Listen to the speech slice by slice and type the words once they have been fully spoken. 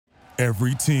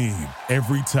Every team,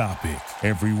 every topic,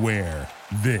 everywhere.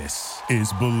 This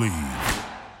is Believe.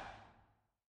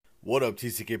 What up,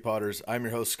 TCK Potters? I'm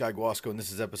your host, Sky Guasco, and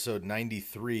this is episode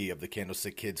 93 of the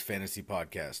Candlestick Kids Fantasy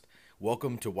Podcast.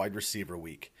 Welcome to Wide Receiver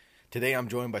Week. Today I'm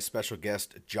joined by special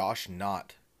guest Josh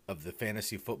Knott of the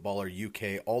Fantasy Footballer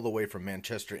UK, all the way from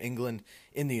Manchester, England,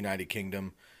 in the United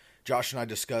Kingdom. Josh and I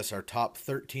discuss our top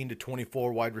 13 to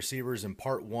 24 wide receivers in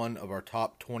part 1 of our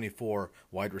top 24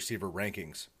 wide receiver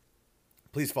rankings.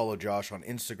 Please follow Josh on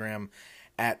Instagram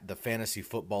at the Fantasy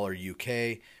Footballer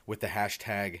UK with the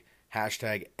hashtag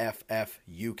FFUKNation.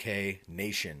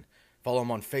 Follow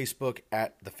him on Facebook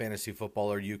at the Fantasy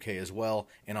Footballer UK as well,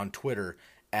 and on Twitter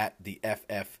at the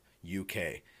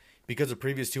FFUK. Because of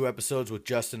previous 2 episodes with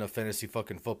Justin of Fantasy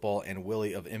Fucking Football and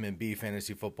Willie of MMB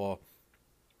Fantasy Football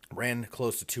ran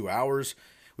close to 2 hours,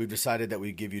 we've decided that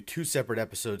we'd give you 2 separate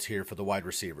episodes here for the wide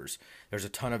receivers. There's a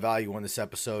ton of value on this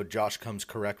episode. Josh comes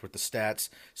correct with the stats,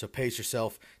 so pace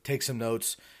yourself, take some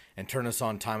notes, and turn us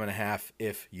on time and a half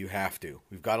if you have to.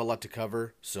 We've got a lot to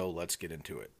cover, so let's get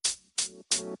into it.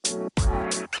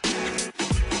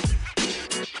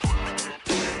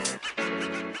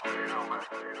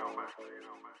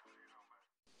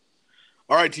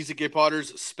 All right, TCK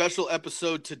Potters, special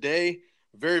episode today.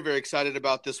 Very, very excited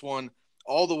about this one.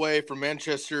 All the way from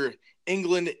Manchester,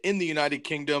 England, in the United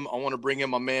Kingdom. I want to bring in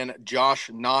my man,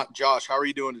 Josh Knott. Josh, how are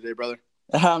you doing today, brother?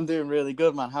 I'm doing really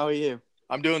good, man. How are you?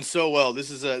 I'm doing so well. This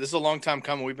is a long time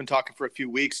coming. We've been talking for a few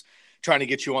weeks, trying to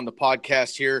get you on the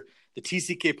podcast here. The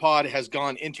TCK Pod has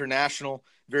gone international.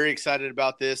 Very excited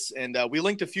about this. And we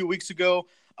linked a few weeks ago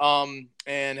and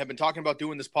have been talking about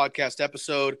doing this podcast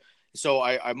episode. So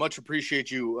I much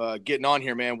appreciate you getting on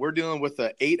here, man. We're dealing with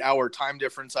an 8-hour time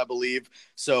difference, I believe.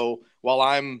 So while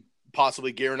I'm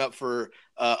possibly gearing up for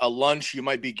a lunch, you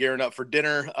might be gearing up for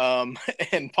dinner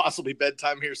and possibly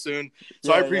bedtime here soon.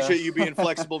 So I appreciate you being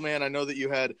flexible, man. I know that you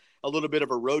had a little bit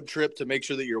of a road trip to make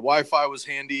sure that your Wi-Fi was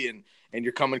handy and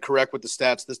you're coming correct with the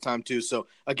stats this time too. So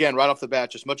again, right off the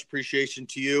bat, just much appreciation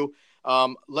to you.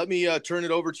 Let me turn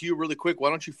it over to you really quick. Why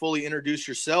don't you fully introduce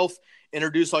yourself,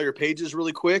 introduce all your pages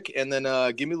really quick, and then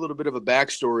give me a little bit of a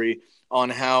backstory on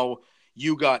how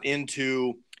you got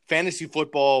into fantasy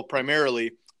football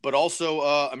primarily, but also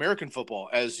American football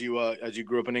as you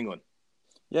grew up in England.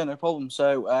 Yeah, no problem.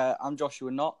 So I'm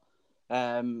Joshua Knott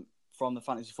from the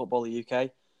Fantasy Footballer UK.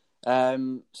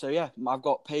 So yeah, I've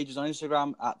got pages on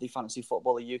Instagram at the Fantasy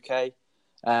Footballer UK.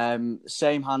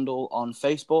 Same handle on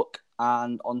Facebook,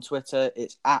 and on Twitter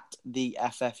it's at the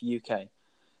FFUK.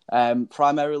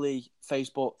 Primarily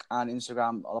Facebook and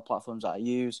Instagram are the platforms that I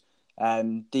use.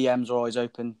 DMs are always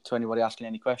open to anybody asking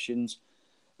any questions.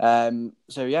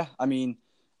 So yeah, I mean,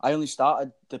 I only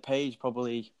started the page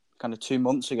probably kind of 2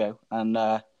 months ago, and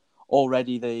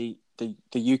already the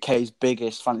UK's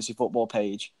biggest fantasy football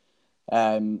page.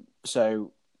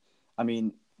 So, I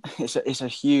mean, it's a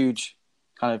huge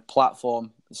kind of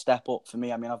platform step up for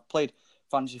me. I mean, I've played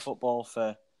fantasy football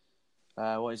for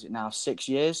 6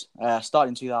 years. Started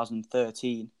in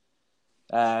 2013.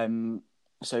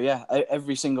 So yeah,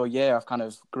 every single year I've kind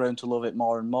of grown to love it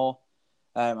more and more.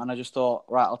 And I just thought,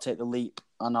 right, I'll take the leap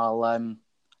and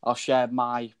I'll share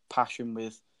my passion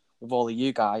with all of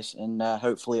you guys, and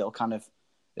hopefully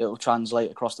it'll translate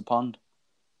across the pond.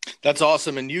 That's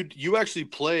awesome. And you actually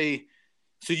play.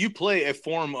 So you play a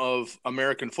form of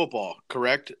American football,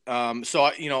 correct?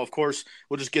 Of course,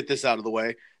 we'll just get this out of the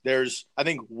way. There's, I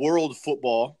think, world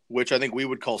football, which I think we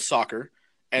would call soccer.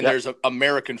 And There's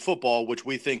American football, which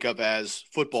we think of as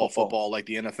football like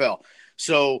the NFL.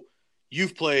 So you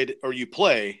play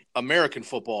American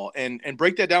football. And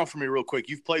break that down for me real quick.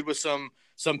 You've played with some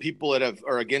people that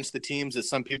are against the teams, that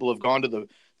some people have gone to the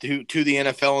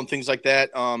NFL and things like that.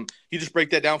 You just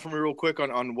break that down for me real quick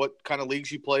on what kind of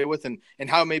leagues you play with and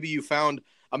how maybe you found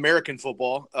American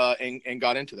football and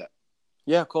got into that.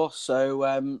 Yeah, of course. So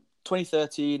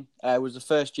 2013 was the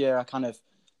first year I kind of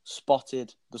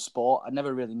spotted the sport. I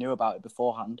never really knew about it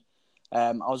beforehand.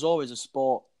 I was always a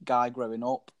sport guy growing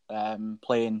up,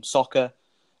 playing soccer,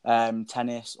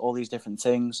 tennis, all these different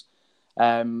things.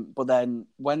 But then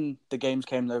when the games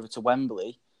came over to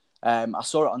Wembley, I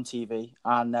saw it on TV,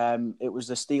 and it was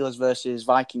the Steelers versus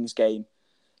Vikings game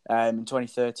in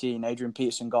 2013. Adrian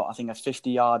Peterson got, I think, a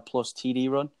 50-yard plus TD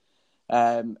run.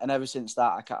 And ever since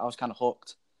that, I was kind of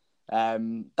hooked.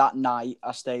 That night,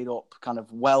 I stayed up kind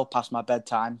of well past my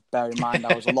bedtime. Bear in mind,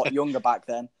 I was a lot younger back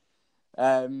then.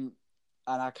 And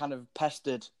I kind of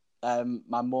pestered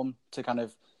my mum to kind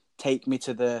of take me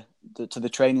to the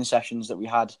training sessions that we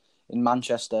had in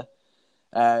Manchester.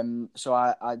 So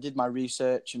I did my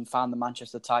research and found the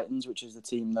Manchester Titans, which is the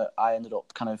team that I ended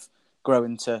up kind of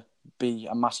growing to be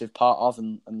a massive part of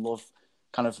and love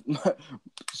kind of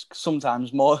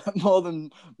sometimes more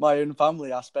than my own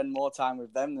family. I spend more time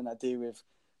with them than I do with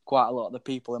quite a lot of the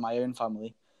people in my own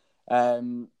family.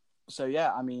 So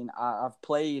yeah, I mean, I've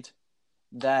played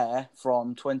there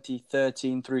from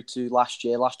 2013 through to last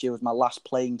year. Last year was my last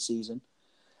playing season.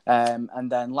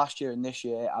 And then last year and this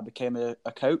year, I became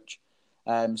a coach.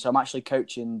 So I'm actually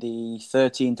coaching the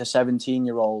 13 to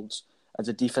 17-year-olds as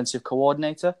a defensive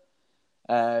coordinator.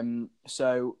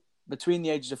 So between the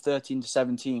ages of 13 to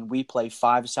 17, we play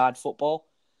five-a-side football.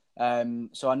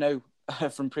 So I know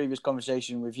from previous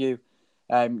conversation with you,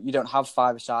 you don't have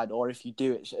five-a-side, or if you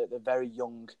do, it's at the very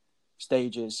young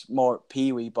stages, more at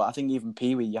Pee-wee. But I think even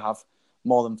Pee-wee, you have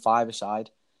more than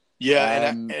five-a-side. Yeah,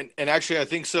 and actually, I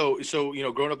think so. So,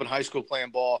 growing up in high school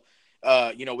playing ball,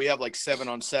 we have like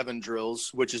 7-on-7 drills,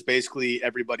 which is basically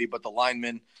everybody but the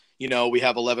linemen. We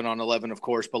have 11-on-11, of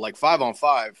course, but like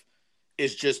 5-on-5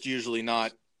 is just usually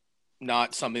not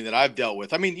something that I've dealt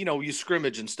with. I mean, you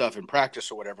scrimmage and stuff in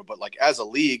practice or whatever, but like as a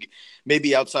league,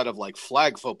 maybe outside of like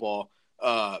flag football,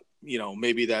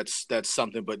 maybe that's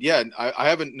something. But yeah, I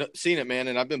haven't seen it, man.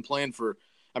 And I've been playing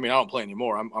I don't play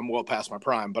anymore. I'm well past my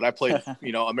prime, but I played,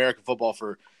 American football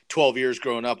for 12 years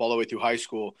growing up all the way through high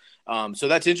school. So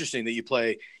that's interesting that you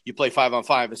play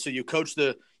 5-on-5. And so you coach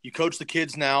the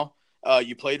kids now.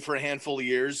 You played for a handful of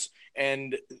years,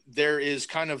 and there is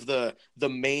kind of the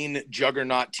main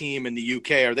juggernaut team in the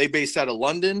UK. Are they based out of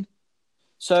London?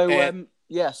 So,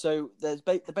 so there's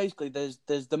basically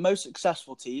the most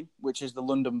successful team, which is the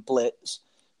London Blitz.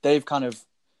 They've kind of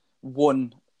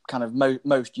won kind of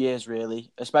most years,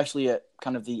 really, especially at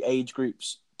kind of the age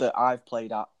groups that I've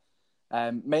played at,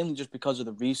 mainly just because of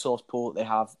the resource pool that they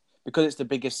have. Because it's the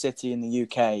biggest city in the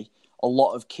UK, a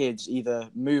lot of kids either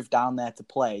move down there to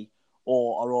play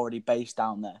or are already based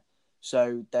down there.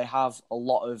 So they have a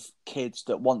lot of kids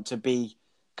that want to be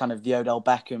kind of the Odell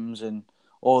Beckhams and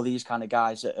all these kind of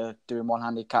guys that are doing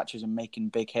one-handed catches and making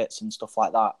big hits and stuff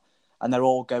like that. And they're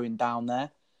all going down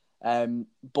there.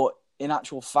 But in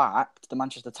actual fact, the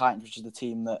Manchester Titans, which is the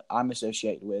team that I'm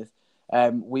associated with,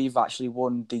 we've actually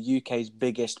won the UK's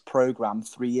biggest programme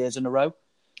 3 years in a row.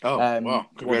 Oh, wow.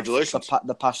 Congratulations.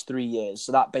 The past 3 years.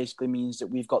 So that basically means that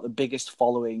we've got the biggest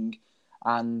following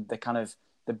and the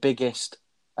biggest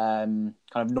kind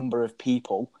of number of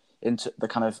people into the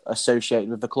kind of associated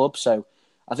with the club. So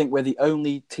I think we're the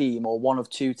only team or one of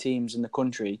two teams in the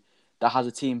country that has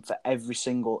a team for every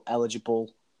single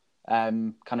eligible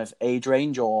kind of age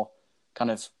range or kind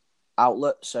of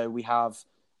outlet. So we have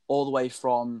all the way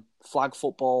from flag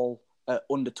football at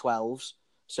under 12s.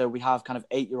 So we have kind of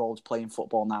 8-year-olds playing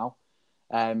football now,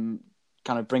 kind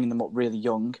of bringing them up really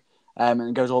young. And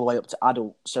it goes all the way up to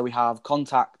adult. So we have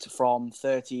contact from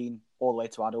 13 all the way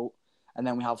to adult. And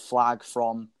then we have flag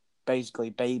from basically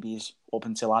babies up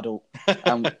until adult.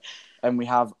 And we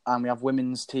have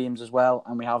women's teams as well.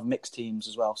 And we have mixed teams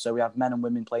as well. So we have men and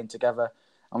women playing together.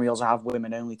 And we also have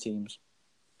women-only teams.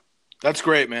 That's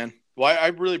great, man. Well, I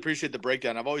really appreciate the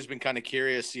breakdown. I've always been kind of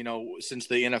curious, since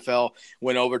the NFL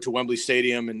went over to Wembley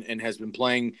Stadium and has been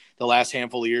playing the last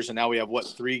handful of years. And now we have,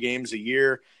 3 games a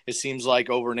year, it seems like,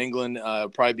 over in England.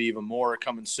 Probably be even more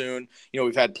coming soon.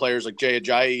 We've had players like Jay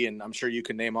Ajayi, and I'm sure you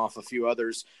can name off a few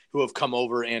others who have come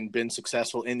over and been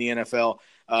successful in the NFL.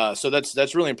 So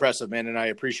that's really impressive, man. And I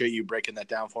appreciate you breaking that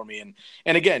down for me.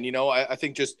 And again, I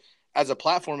think just as a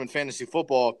platform in fantasy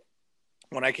football,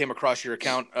 when I came across your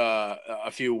account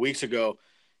a few weeks ago,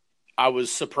 I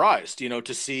was surprised,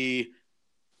 to see,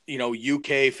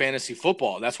 UK fantasy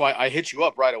football. That's why I hit you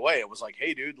up right away. It was like,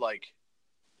 hey, dude, like,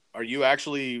 are you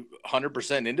actually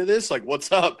 100% into this? Like,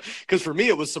 what's up? Because for me,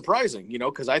 it was surprising,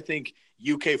 because I think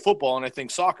UK football and I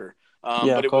think soccer.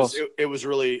 But it was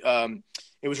really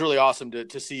awesome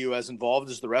to see you as involved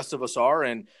as the rest of us are.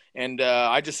 And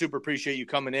I just super appreciate you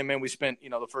coming in, man. We spent,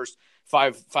 the first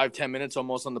 5-10 minutes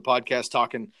almost on the podcast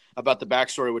talking about the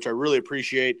backstory, which I really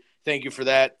appreciate. Thank you for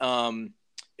that.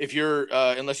 If you're,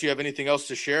 unless you have anything else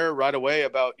to share right away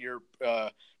about your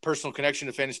personal connection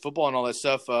to fantasy football and all that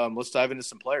stuff, let's dive into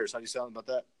some players. How do you sound about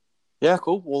that? Yeah,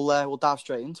 cool. We'll dive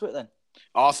straight into it then.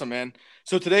 Awesome, man.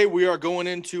 So today we are going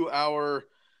into our,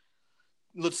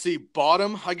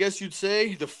 bottom, I guess you'd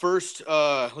say. The first,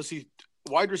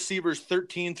 wide receivers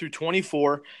 13 through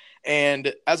 24.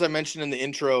 And as I mentioned in the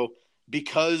intro,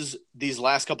 because these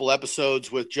last couple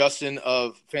episodes with Justin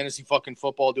of Fantasy Fucking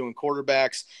Football doing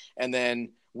quarterbacks and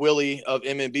then Willie of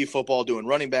MNB Football doing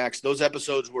running backs, those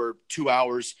episodes were 2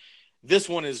 hours. This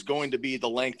one is going to be the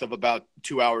length of about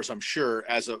 2 hours, I'm sure,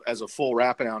 as a full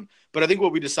wrap down. But I think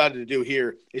what we decided to do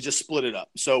here is just split it up.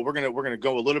 So we're gonna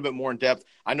go a little bit more in depth.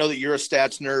 I know that you're a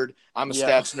stats nerd. I'm a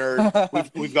stats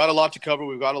nerd. We've got a lot to cover.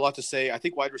 We've got a lot to say. I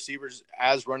think wide receivers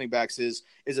as running backs is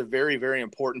a very, very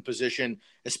important position,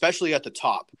 especially at the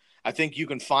top. I think you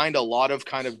can find a lot of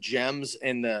kind of gems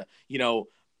in the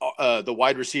the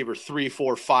wide receiver 3,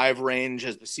 4, 5 range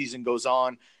as the season goes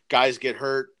on. Guys get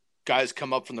hurt. Guys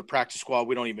come up from the practice squad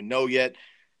we don't even know yet.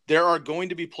 There are going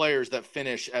to be players that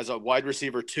finish as a wide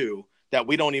receiver 2 that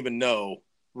we don't even know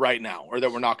right now, or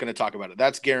that we're not going to talk about it.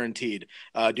 That's guaranteed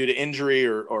due to injury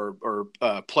or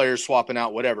players swapping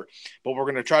out, whatever. But what we're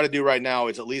going to try to do right now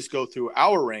is at least go through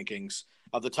our rankings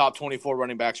of the top 24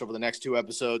 running backs over the next 2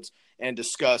 episodes and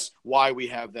discuss why we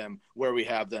have them, where we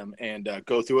have them, and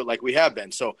go through it like we have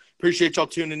been. So appreciate y'all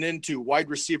tuning in to Wide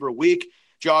Receiver Week.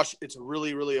 Josh, it's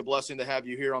really, really a blessing to have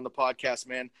you here on the podcast,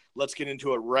 man. Let's get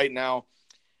into it right now.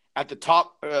 At the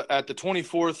top, at the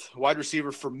 24th wide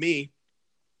receiver for me,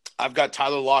 I've got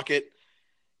Tyler Lockett.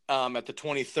 At the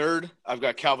 23rd, I've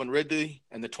got Calvin Ridley.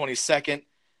 And the 22nd,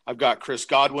 I've got Chris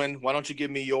Godwin. Why don't you give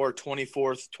me your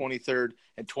 24th, 23rd,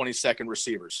 and 22nd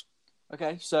receivers?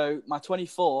 Okay, so my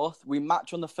 24th, we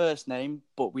match on the first name,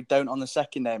 but we don't on the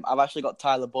second name. I've actually got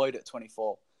Tyler Boyd at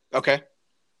 24. Okay.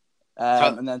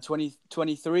 And then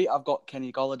 23, I've got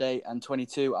Kenny Golladay, and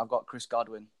 22, I've got Chris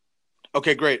Godwin.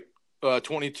 Okay, great.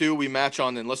 22, we match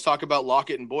on. Then let's talk about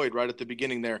Lockett and Boyd right at the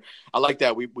beginning there. I like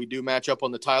that. We do match up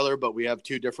on the Tyler, but we have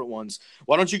 2 different ones.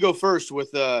 Why don't you go first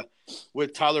with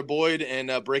Tyler Boyd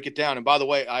and break it down? And by the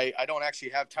way, I don't actually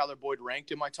have Tyler Boyd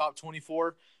ranked in my top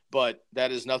 24, but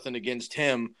that is nothing against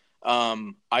him.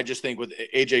 I just think with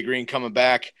AJ Green coming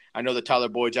back, I know that Tyler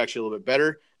Boyd's actually a little bit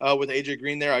better with AJ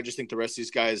Green there. I just think the rest of these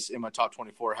guys in my top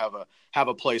 24 have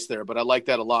a place there, but I like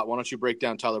that a lot. Why don't you break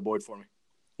down Tyler Boyd for me?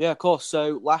 Yeah, of course.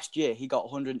 So last year he got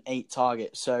 108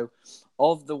 targets. So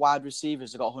of the wide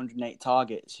receivers that got 108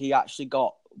 targets, he actually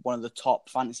got one of the top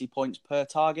fantasy points per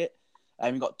target.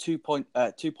 He got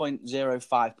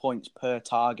 2.05 points per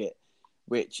target,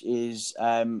 which is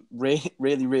really,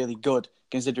 really good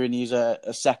considering he's a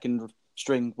second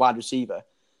string wide receiver.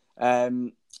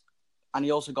 And he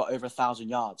also got over 1,000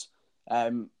 yards,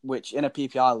 which in a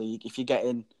PPR league, if you're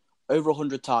getting over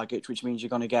 100 targets, which means you're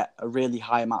going to get a really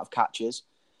high amount of catches,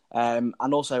 and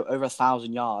also over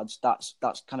 1,000 yards, that's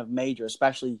kind of major,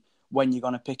 especially when you're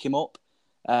going to pick him up.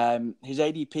 His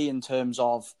ADP in terms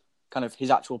of kind of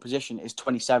his actual position is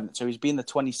 27th. So he's been the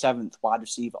 27th wide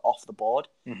receiver off the board,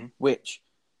 which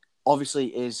obviously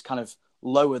is kind of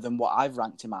lower than what I've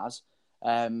ranked him as.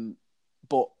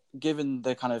 But given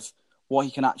the kind of what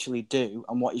he can actually do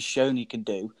and what he's shown he can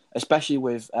do, especially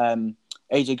with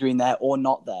AJ Green there or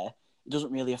not there, it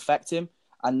doesn't really affect him.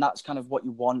 And that's kind of what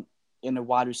you want in a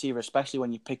wide receiver, especially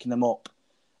when you're picking them up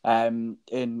in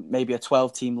maybe a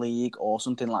 12-team league or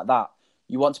something like that.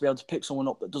 You want to be able to pick someone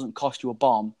up that doesn't cost you a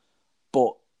bomb,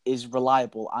 but is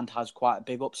reliable and has quite a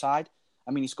big upside.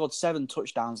 I mean, he scored 7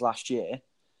 touchdowns last year,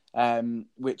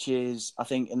 which is, I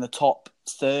think, in the top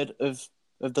third of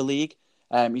the league.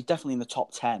 He's definitely in the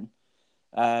top 10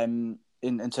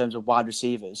 in terms of wide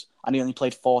receivers, and he only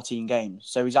played 14 games.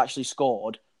 So he's actually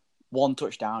scored 1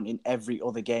 touchdown in every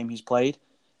other game he's played,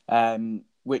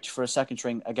 which for a second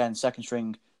string,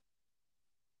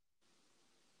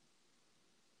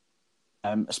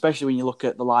 especially when you look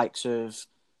at the likes of,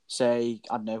 say,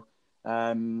 I don't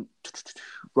know,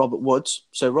 Robert Woods.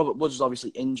 So Robert Woods was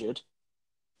obviously injured.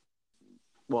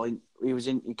 Well,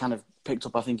 he kind of picked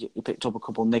up, I think he picked up a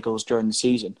couple of niggles during the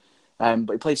season.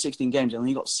 But he played 16 games and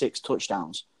only got 6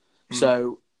 touchdowns.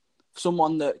 So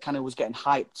someone that kind of was getting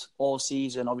hyped all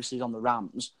season, obviously he's on the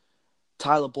Rams,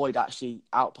 Tyler Boyd actually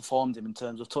outperformed him in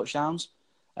terms of touchdowns.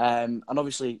 And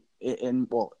obviously in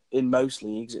most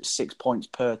leagues, it's 6 points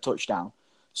per touchdown.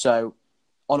 So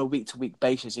on a week-to-week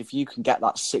basis, if you can get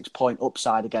that 6-point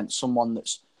upside against someone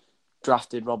that's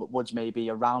drafted Robert Woods maybe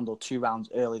a round or 2 rounds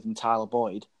earlier than Tyler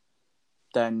Boyd,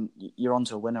 then you're on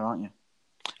to a winner, aren't you?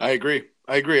 I agree.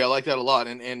 I like that a lot.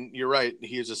 And you're right.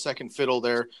 He is a second fiddle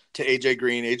there to AJ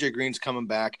Green. AJ Green's coming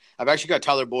back. I've actually got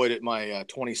Tyler Boyd at my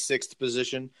 26th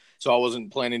position, so I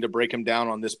wasn't planning to break him down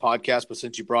on this podcast, but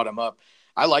since you brought him up,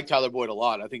 I like Tyler Boyd a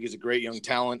lot. I think he's a great young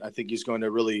talent. I think he's going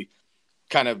to really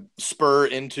kind of spur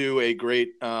into a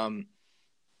great,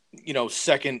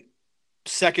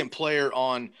 second player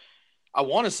on I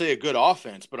want to say a good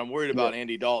offense, but I'm worried about Yeah.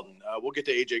 Andy Dalton. We'll get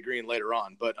to AJ Green later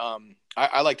on, but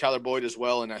I like Tyler Boyd as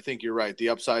well, and I think you're right. The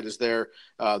upside is there.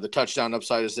 The touchdown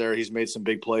upside is there. He's made some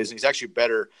big plays, and he's actually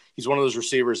better. He's one of those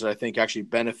receivers that I think actually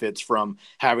benefits from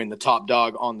having the top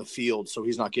dog on the field, so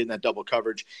he's not getting that double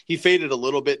coverage. He faded a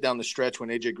little bit down the stretch when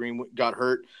AJ Green got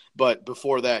hurt, but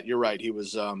before that, you're right. He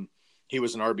was an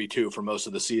RB2 for most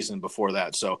of the season before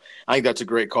that. So I think that's a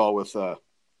great call with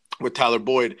Tyler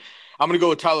Boyd. I'm going to go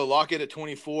with Tyler Lockett at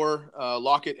 24.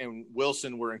 Lockett and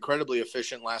Wilson were incredibly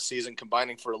efficient last season,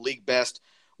 combining for a league best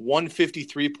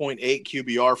 153.8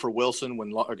 QBR for Wilson when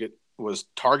Lockett was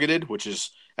targeted, which is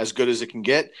as good as it can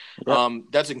get. Yep.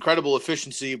 That's incredible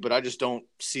efficiency, but I just don't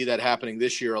see that happening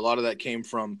this year. A lot of that came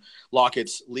from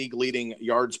Lockett's league-leading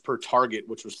yards per target,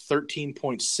 which was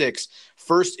 13.6,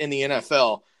 first in the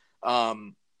NFL.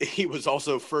 He was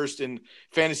also first in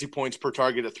fantasy points per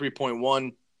target at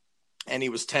 3.1. And he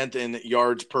was 10th in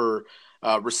yards per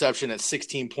reception at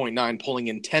 16.9, pulling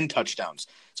in 10 touchdowns.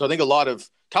 So I think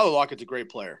Tyler Lockett's a great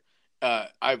player.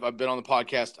 I've been on the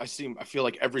podcast. I feel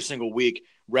like every single week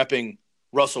repping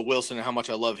Russell Wilson and how much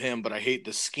I love him, but I hate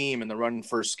the scheme and the run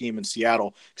first scheme in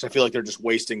Seattle because I feel like they're just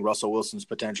wasting Russell Wilson's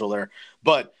potential there.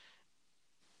 But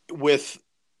with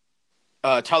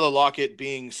Tyler Lockett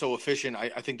being so efficient, I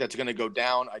think that's going to go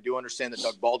down. I do understand that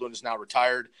Doug Baldwin is now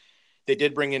retired. They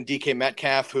did bring in DK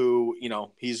Metcalf, who,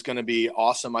 he's going to be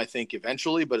awesome, I think,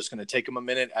 eventually, but it's going to take him a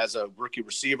minute as a rookie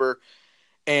receiver.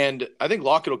 And I think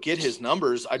Lockett will get his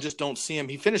numbers. I just don't see him.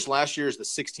 He finished last year as the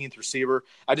 16th receiver.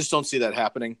 I just don't see that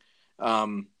happening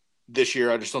this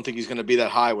year. I just don't think he's going to be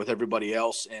that high with everybody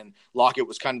else. And Lockett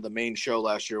was kind of the main show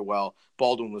last year while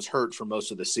Baldwin was hurt for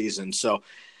most of the season. So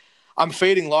I'm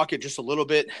fading Lockett just a little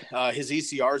bit. His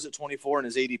ECR is at 24 and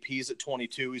his ADP is at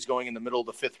 22. He's going in the middle of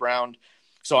the fifth round.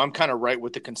 So I'm kind of right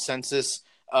with the consensus,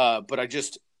 but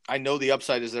I know the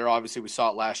upside is there. Obviously, we saw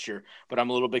it last year, but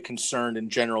I'm a little bit concerned in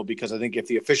general because I think if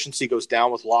the efficiency goes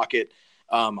down with Lockett,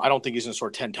 I don't think he's going to score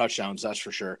 10 touchdowns, that's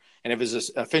for sure. And if his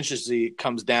efficiency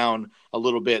comes down a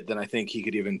little bit, then I think he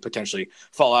could even potentially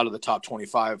fall out of the top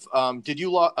 25. Did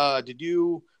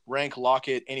you rank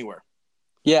Lockett anywhere?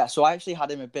 Yeah, so I actually had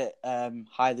him a bit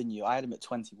higher than you. I had him at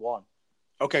 21.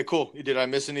 Okay, cool. Did I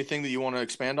miss anything that you want to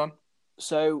expand on?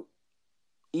 So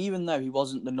even though he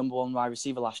wasn't the number one wide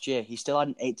receiver last year, he still had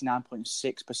an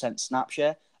 89.6% snap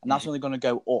share, and that's only going to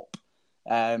go up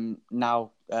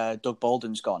now Doug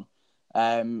Baldwin's gone.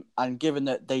 And given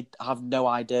that they have no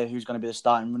idea who's going to be the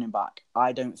starting running back,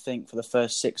 I don't think for the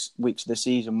first 6 weeks of the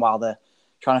season, while they're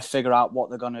trying to figure out what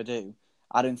they're going to do,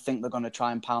 I don't think they're going to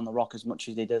try and pound the rock as much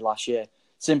as they did last year,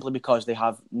 simply because they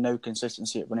have no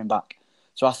consistency at running back.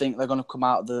 So I think they're going to come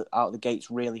out of the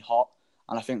gates really hot.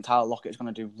 And I think Tyler Lockett is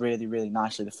going to do really, really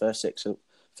nicely the first 6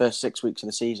 weeks of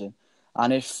the season.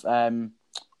 And if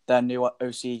their new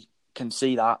OC can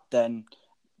see that, then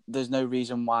there's no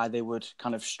reason why they would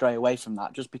kind of stray away from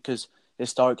that. Just because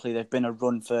historically they've been a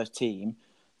run-first team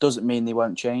doesn't mean they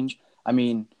won't change. I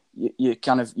mean, you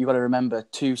got to remember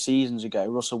 2 seasons ago,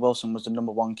 Russell Wilson was the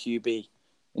number 1 QB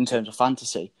in terms of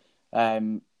fantasy.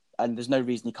 And there's no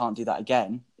reason he can't do that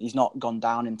again. He's not gone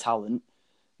down in talent.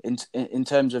 In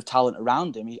terms of talent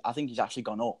around him, I think he's actually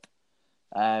gone up.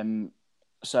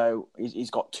 So he's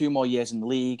got 2 more years in the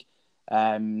league.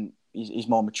 He's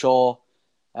more mature.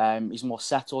 He's more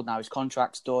settled now. His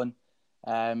contract's done.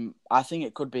 I think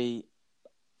it could be.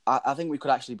 I think we could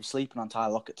actually be sleeping on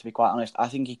Tyler Lockett, to be quite honest. I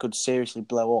think he could seriously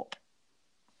blow up.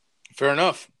 Fair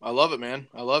enough. I love it, man.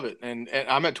 I love it. And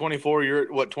I'm at 24. You're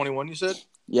at what, 21? You said?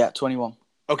 Yeah, 21.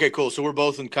 Okay, cool. So we're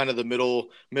both in kind of the middle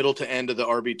to end of the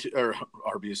RB2 or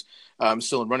RBs. I'm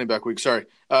still in running back week. Sorry,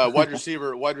 wide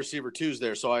receiver twos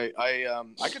there. So I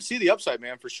could see the upside,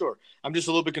 man, for sure. I'm just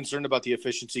a little bit concerned about the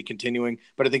efficiency continuing,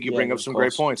 but I think you bring up some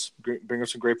great points. Bring up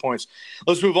some great points.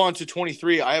 Let's move on to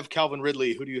 23. I have Calvin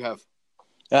Ridley. Who do you have?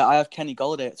 I have Kenny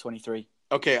Golladay at 23.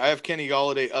 Okay, I have Kenny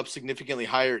Golladay up significantly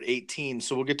higher at 18.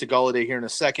 So we'll get to Golladay here in a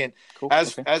second. Cool.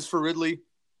 As for Ridley,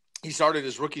 he started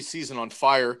his rookie season on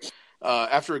fire.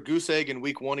 After a goose egg in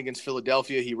week 1 against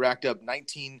Philadelphia, he racked up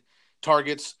 19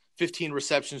 targets, 15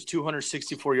 receptions,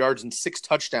 264 yards, and 6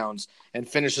 touchdowns, and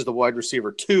finishes the wide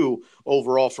receiver 2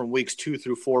 overall from weeks 2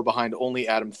 through 4 behind only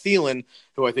Adam Thielen,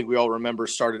 who I think we all remember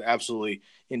started absolutely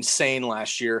insane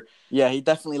last year. Yeah, he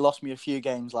definitely lost me a few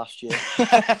games last year.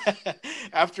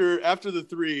 After the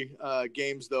 3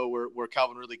 games, though, where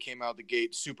Calvin Ridley came out the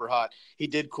gate super hot, he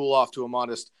did cool off to a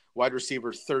modest wide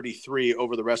receiver 33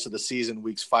 over the rest of the season,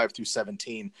 weeks 5 through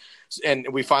 17. And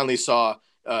we finally saw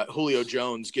Julio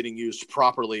Jones getting used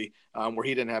properly, where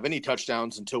he didn't have any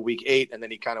touchdowns until week 8, and then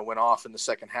he kind of went off in the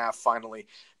second half finally.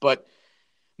 But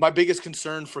My biggest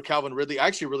concern for Calvin Ridley, I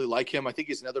actually really like him. I think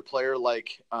he's another player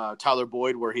like Tyler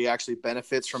Boyd, where he actually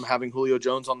benefits from having Julio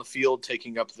Jones on the field,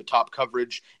 taking up the top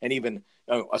coverage, and even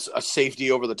a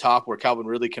safety over the top where Calvin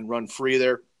Ridley can run free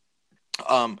there.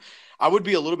 I would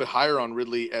be a little bit higher on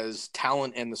Ridley as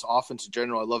talent and this offense in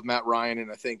general. I love Matt Ryan,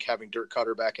 and I think having Dirk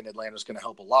Cutter back in Atlanta is going to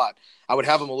help a lot. I would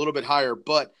have him a little bit higher,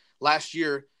 but last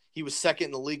year he was second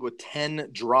in the league with 10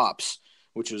 drops,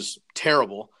 which was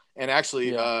terrible. And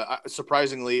actually,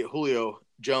 surprisingly, Julio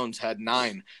Jones had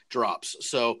 9 drops.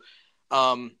 So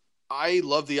I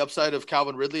love the upside of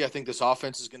Calvin Ridley. I think this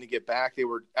offense is going to get back. They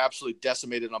were absolutely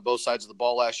decimated on both sides of the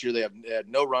ball last year. They had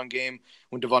no run game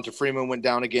when Devonta Freeman went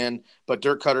down again. But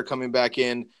Dirk Cutter coming back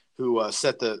in, who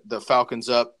set the Falcons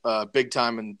up big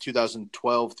time in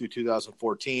 2012 through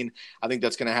 2014. I think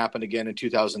that's going to happen again in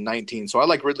 2019. So I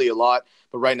like Ridley a lot,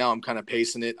 but right now I'm kind of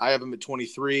pacing it. I have him at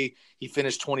 23. He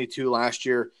finished 22 last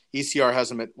year. ECR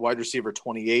has him at wide receiver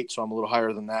 28, so I'm a little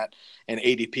higher than that. And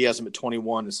ADP has him at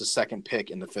 21 as the second pick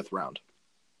in the 5th round.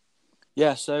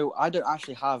 Yeah, so I don't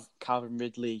actually have Calvin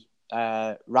Ridley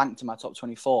ranked in my top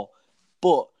 24,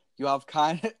 but you have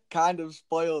kind of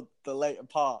spoiled the later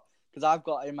part, because I've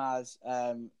got him as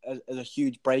a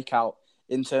huge breakout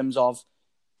in terms of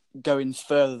going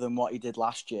further than what he did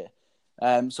last year.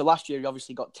 So last year he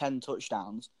obviously got 10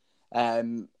 touchdowns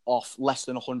off less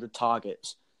than 100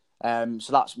 targets. So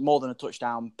that's more than a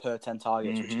touchdown per 10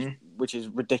 targets, which is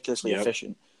ridiculously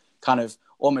efficient, kind of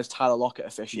almost Tyler Lockett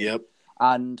efficient. Yep.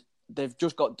 And they've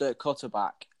just got Dirk Cutter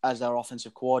back as their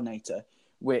offensive coordinator,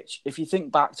 which, if you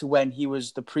think back to when he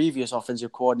was the previous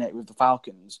offensive coordinator with the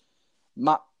Falcons,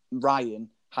 Matt Ryan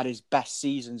had his best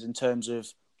seasons in terms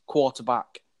of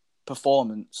quarterback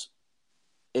performance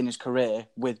in his career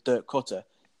with Dirk Cutter.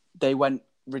 They went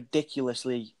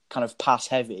ridiculously kind of pass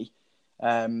heavy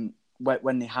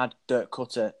when they had Dirk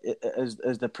Cutter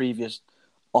as the previous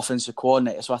offensive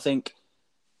coordinator. So I think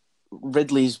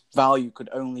Ridley's value could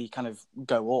only kind of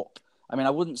go up. I mean, I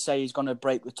wouldn't say he's going to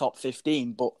break the top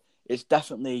 15, but it's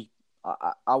definitely,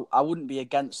 I wouldn't be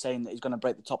against saying that he's going to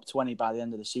break the top 20 by the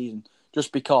end of the season,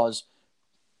 just because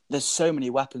there's so many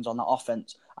weapons on that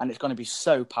offense and it's going to be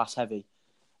so pass heavy.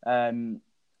 I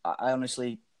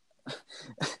honestly,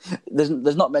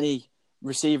 there's not many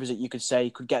receivers that you could say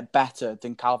could get better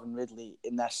than Calvin Ridley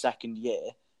in their second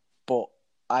year, but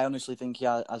I honestly think he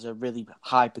has a really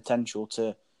high potential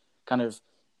to kind of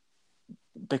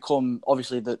become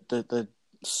obviously the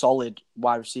solid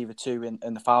wide receiver 2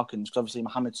 in the Falcons, because obviously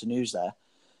Mohamed Sanu's there.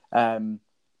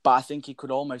 But I think he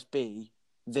could almost be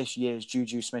this year's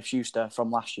Juju Smith-Schuster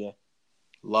from last year.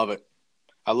 Love it.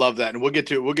 I love that. And we'll get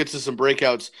to some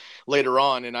breakouts later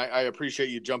on. And I appreciate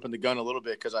you jumping the gun a little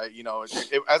bit, because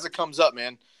as it comes up,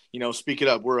 man, speak it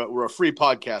up. We're a free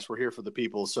podcast. We're here for the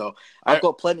people. So I've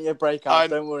got plenty of breakouts.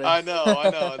 Don't worry. I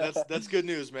know. That's good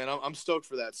news, man. I'm stoked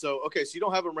for that. So, okay. So you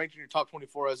don't have them ranked in your top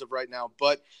 24 as of right now,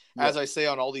 but as I say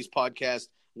on all these podcasts,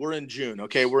 we're in June.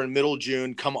 Okay. We're in middle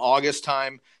June. Come August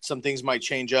time, some things might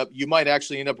change up. You might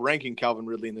actually end up ranking Calvin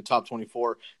Ridley in the top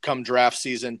 24 come draft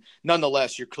season.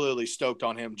 Nonetheless, you're clearly stoked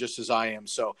on him, just as I am.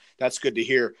 So that's good to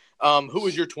hear. Who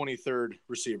is your 23rd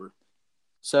receiver?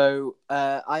 So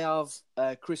I have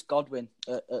Chris Godwin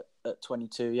at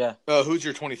 22. Yeah. Who's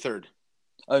your 23rd?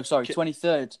 Oh, sorry,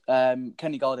 23rd.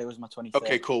 Kenny Golladay was my 23rd.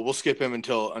 Okay, cool. We'll skip him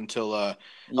until a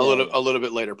little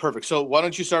bit later. Perfect. So why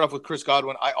don't you start off with Chris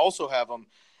Godwin? I also have him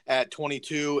at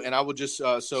 22, and I would just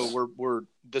so we're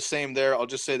the same there. I'll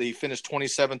just say that he finished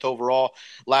 27th overall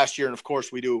last year, and of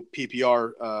course we do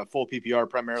PPR, full PPR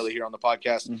primarily here on the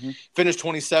podcast. Finished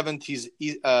 27th. He's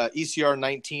ECR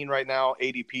 19 right now,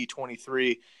 ADP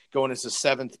 23, going as the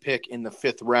 7th pick in the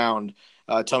 5th round.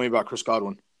 Tell me about Chris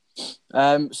Godwin.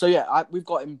 We've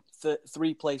got him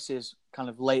 3 places kind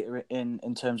of later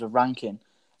in terms of ranking,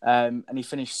 and he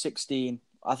finished 16.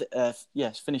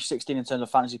 Finished 16 in terms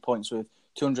of fantasy points with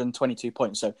 222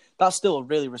 points. So that's still a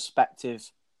really respectable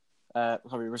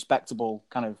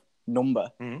kind of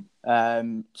number.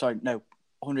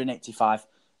 185.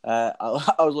 I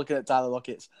was looking at Tyler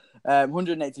Lockett's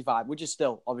 185, which is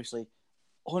still obviously.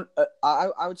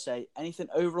 I would say anything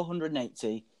over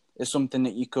 180 is something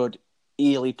that you could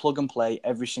easily plug and play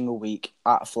every single week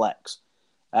at a flex,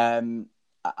 and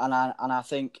I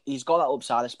think he's got that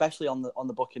upside, especially on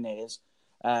the Buccaneers.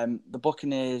 The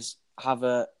Buccaneers have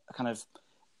a kind of,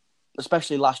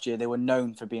 especially last year, they were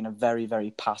known for being a very,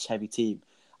 very pass heavy team.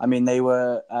 I mean, they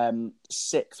were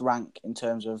 6th rank in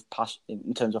terms of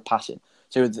passing.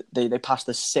 So they passed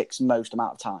the 6th most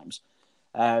amount of times,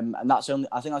 and I think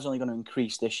that's only going to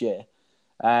increase this year.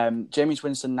 Jameis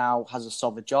Winston now has a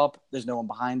solid job. There's no one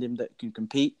behind him that can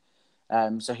compete.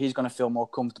 So he's going to feel more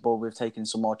comfortable with taking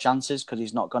some more chances because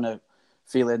he's not going to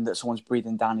feeling that someone's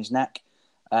breathing down his neck.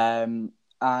 And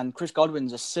Chris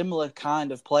Godwin's a similar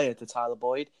kind of player to Tyler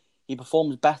Boyd. He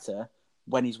performs better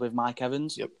when he's with Mike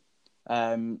Evans. Yep.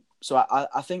 So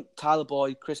I think Tyler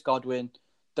Boyd, Chris Godwin,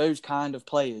 those kind of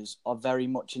players are very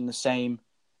much in the same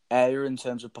area in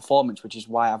terms of performance, which is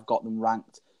why I've got them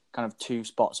ranked kind of 2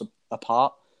 spots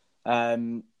apart.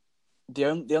 The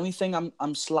only thing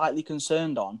I'm slightly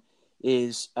concerned on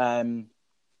is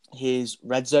his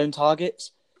red zone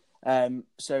targets.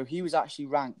 So he was actually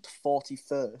ranked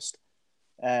 41st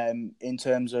in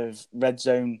terms of red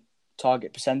zone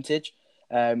target percentage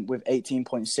with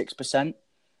 18.6%.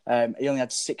 He only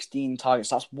had 16 targets.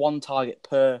 That's 1 target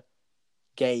per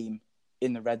game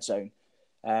in the red zone,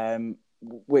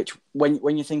 which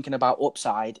when you're thinking about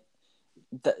upside,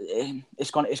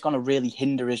 it's going to really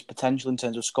hinder his potential in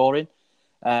terms of scoring.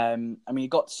 I mean, he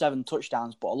got 7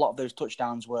 touchdowns, but a lot of those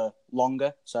touchdowns were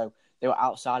longer, so they were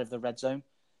outside of the red zone.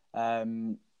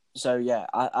 So yeah,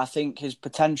 I think his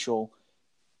potential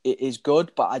is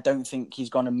good, but I don't think he's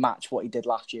going to match what he did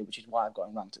last year, which is why I've got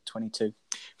him ranked at 22.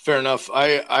 Fair enough.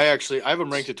 I have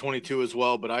him ranked at 22 as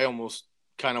well, but I almost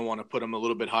kind of want to put him a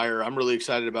little bit higher. I'm really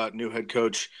excited about new head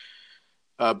coach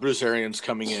Bruce Arians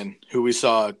coming in, who we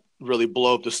saw really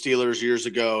blow up the Steelers years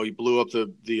ago. He blew up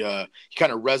he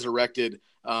kind of resurrected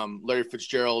Larry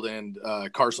Fitzgerald and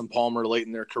Carson Palmer late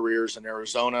in their careers in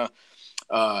Arizona.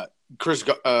 Chris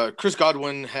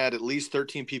Godwin had at least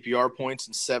 13 PPR points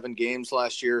in 7 games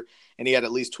last year, and he had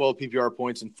at least 12 PPR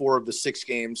points in 4 of the 6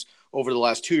 games over the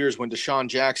last 2 years when Deshaun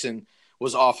Jackson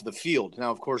was off the field.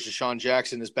 Now, of course, Deshaun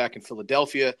Jackson is back in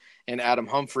Philadelphia, and Adam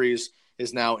Humphries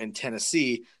is now in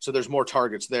Tennessee, so there's more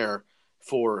targets there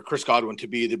for Chris Godwin to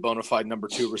be the bona fide number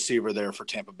 2 receiver there for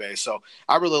Tampa Bay. So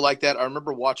I really like that. I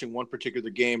remember watching one particular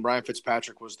game. Ryan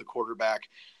Fitzpatrick was the quarterback,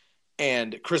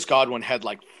 and Chris Godwin had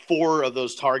like 4 of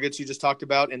those targets you just talked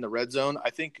about in the red zone.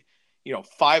 I think,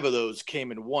 5 of those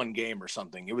came in one game or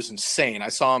something. It was insane. I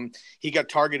saw him. He got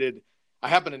targeted. I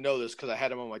happen to know this because I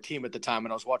had him on my team at the time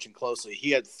and I was watching closely.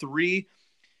 He had 3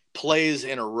 plays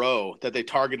in a row that they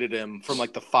targeted him from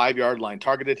like the 5-yard line,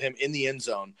 targeted him in the end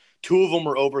zone. 2 of them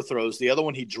were overthrows. The other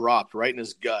one he dropped right in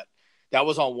his gut. That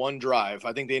was on one drive.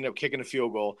 I think they ended up kicking a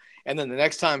field goal. And then the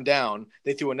next time down,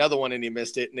 they threw another one and he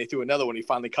missed it. And they threw another one. He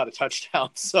finally caught a touchdown.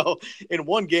 So in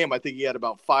one game, I think he had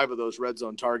about 5 of those red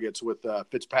zone targets with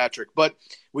Fitzpatrick. But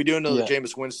we do know that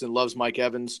Jameis Winston loves Mike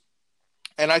Evans.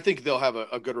 And I think they'll have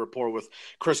a good rapport with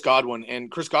Chris Godwin. And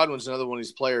Chris Godwin's another one of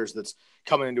these players that's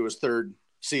coming into his 3rd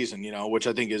season, which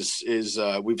I think is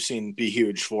we've seen be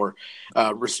huge for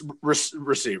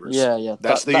receivers. Yeah.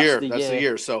 That's the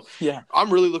year. So yeah,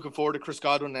 I'm really looking forward to Chris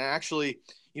Godwin. And actually,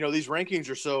 these rankings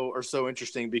are so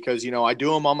interesting because, I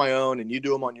do them on my own and you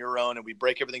do them on your own and we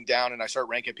break everything down and I start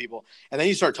ranking people and then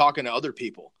you start talking to other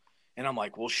people. And I'm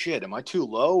like, well, shit, am I too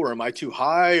low or am I too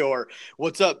high or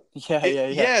what's up?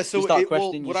 Yeah. So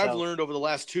what I've learned over the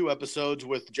last 2 episodes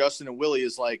with Justin and Willie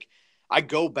is like, I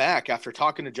go back after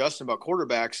talking to Justin about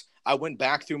quarterbacks. I went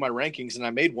back through my rankings and I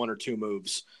made 1 or 2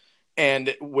 moves.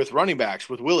 And with running backs,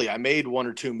 with Willie, I made 1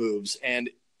 or 2 moves. And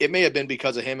it may have been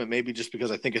because of him. It may be just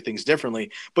because I think of things differently.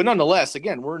 But nonetheless,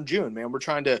 again, we're in June, man. We're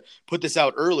trying to put this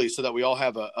out early so that we all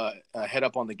have a head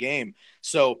up on the game.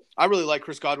 So I really like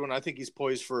Chris Godwin. I think he's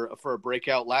poised for a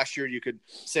breakout. Last year, you could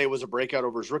say it was a breakout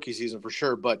over his rookie season for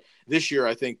sure. But this year,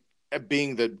 I think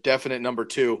being the definite number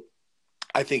 2,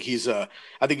 I think he's going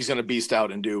to beast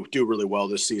out and do really well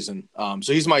this season.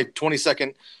 So he's my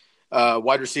 22nd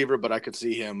wide receiver, but I could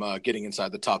see him getting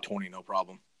inside the top 20, no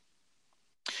problem.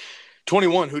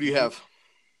 21, who do you have?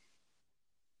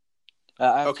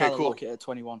 I have Tyler Lockett at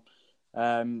 21.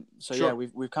 Sure. Yeah,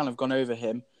 we've kind of gone over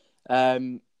him.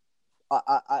 I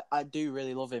do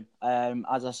really love him.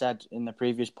 As I said in the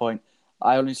previous point,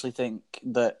 I honestly think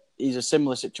that he's a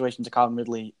similar situation to Calvin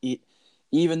Ridley.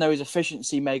 Even though his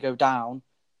efficiency may go down,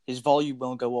 his volume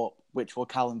will go up, which will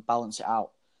balance it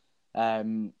out.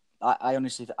 I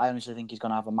honestly think he's going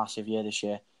to have a massive year this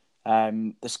year.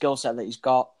 The skill set that he's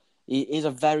got, he is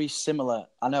a very similar.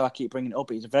 I know I keep bringing it up,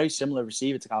 but he's a very similar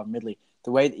receiver to Calvin Ridley.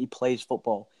 The way that he plays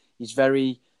football, he's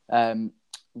very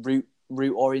route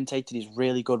orientated. He's a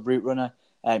really good route runner.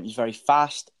 He's very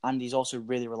fast, and he's also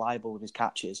really reliable with his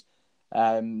catches.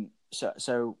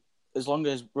 So as long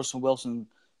as Russell Wilson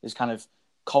is kind of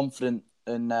confident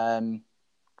and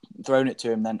throwing it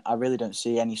to him, then I really don't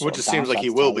see any sort of downside. Which it seems like he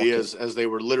will be, as they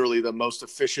were literally the most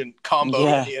efficient combo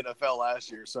in the NFL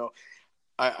last year. So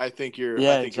I think you're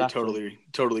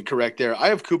totally correct there. I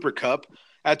have Cooper Kupp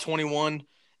at 21,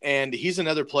 And he's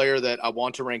another player that I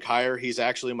want to rank higher. He's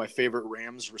actually my favorite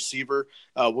Rams receiver.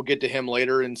 We'll get to him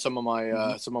later in some of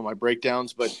my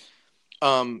breakdowns, but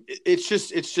it's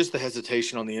just the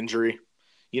hesitation on the injury.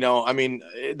 I mean,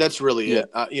 that's really it.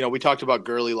 We talked about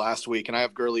Gurley last week, and I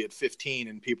have Gurley at 15,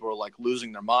 and people are like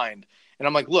losing their mind. And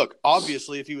I'm like, look,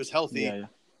 obviously, if he was healthy,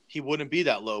 he wouldn't be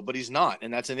that low, but he's not,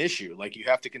 and that's an issue. Like, you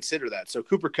have to consider that. So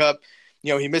Cooper Kupp,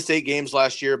 he missed 8 games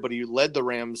last year, but he led the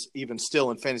Rams even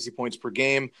still in fantasy points per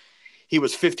game. He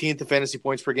was 15th in fantasy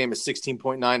points per game at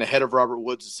 16.9, ahead of Robert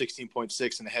Woods at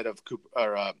 16.6, and ahead of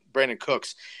Brandon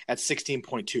Cooks at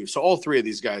 16.2. So all three of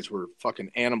these guys were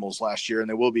fucking animals last year, and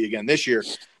they will be again this year.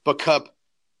 But Kupp,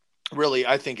 really,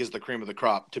 I think, is the cream of the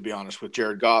crop, to be honest, with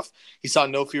Jared Goff. He saw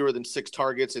no fewer than 6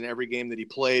 targets in every game that he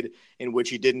played in which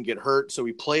he didn't get hurt. So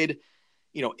he played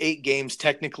 8 games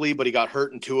technically, but he got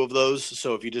hurt in 2 of those.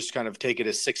 So if you just kind of take it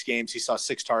as 6 games, he saw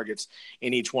 6 targets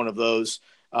in each one of those.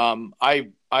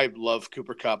 I love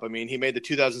Cooper Kupp. I mean, he made the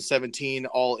 2017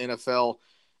 All NFL,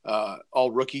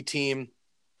 All Rookie team.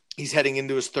 He's heading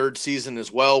into his 3rd season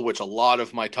as well, which a lot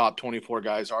of my top 24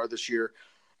 guys are this year.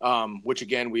 Which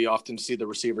again, we often see the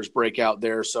receivers break out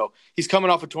there. So he's coming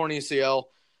off a torn ACL,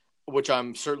 which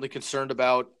I'm certainly concerned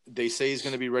about. They say he's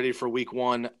going to be ready for week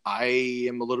 1. I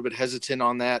am a little bit hesitant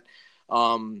on that.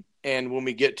 And when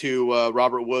we get to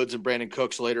Robert Woods and Brandon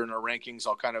Cooks later in our rankings,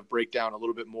 I'll kind of break down a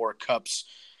little bit more.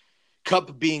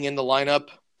 Kupp being in the lineup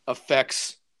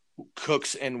affects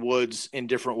Cooks and Woods in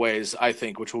different ways, I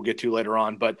think, which we'll get to later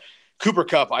on. But Cooper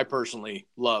Kupp, I personally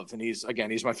love, and he's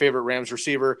my favorite Rams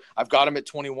receiver. I've got him at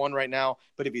 21 right now,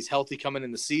 but if he's healthy coming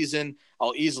in the season,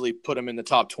 I'll easily put him in the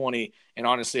top 20. And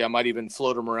honestly, I might even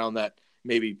float him around that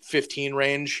maybe 15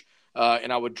 range,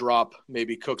 and I would drop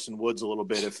maybe Cooks and Woods a little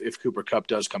bit if Cooper Kupp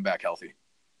does come back healthy.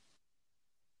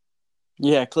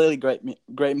 Yeah, clearly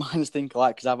great minds think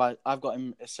alike, because I've got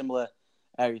him a similar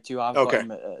area too. I've got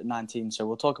him at 19, so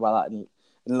we'll talk about that in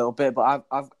a little bit. But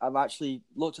I've actually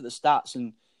looked at the stats,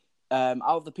 and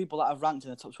out of the people that I've ranked in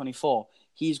the top 24,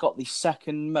 he's got the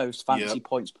 2nd most fantasy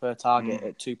points per target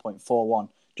at 2.41,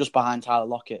 just behind Tyler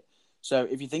Lockett. So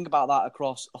if you think about that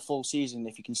across a full season,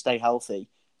 if you can stay healthy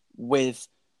with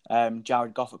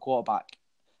Jared Goff at quarterback,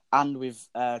 and with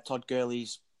Todd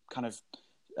Gurley's kind of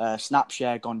snap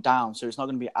share gone down, so it's not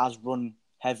going to be as run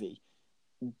heavy.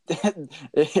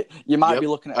 You might be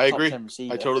looking at a top 10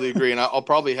 receiver. I totally agree, and I'll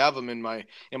probably have him in my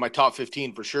top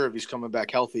 15 for sure if he's coming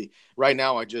back healthy. Right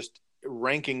now,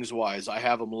 rankings wise, I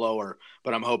have him lower,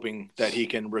 but I'm hoping that he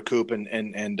can recoup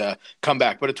and come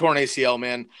back. But a torn ACL,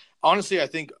 man. Honestly, I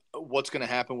think what's going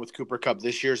to happen with Cooper Kupp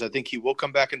this year is I think he will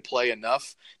come back and play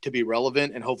enough to be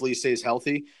relevant, and hopefully he stays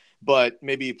healthy. But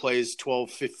maybe he plays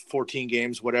 12, 15, 14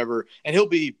 games, whatever, and he'll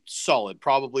be solid,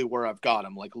 probably where I've got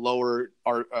him, like lower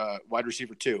wide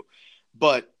receiver 2.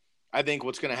 But I think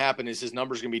what's going to happen is his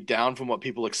numbers going to be down from what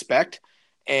people expect,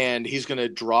 and he's going to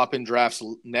drop in drafts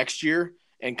next year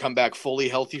and come back fully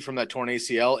healthy from that torn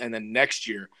ACL. And then next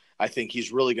year, I think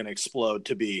he's really going to explode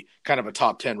to be kind of a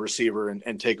top 10 receiver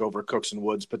and take over Cooks and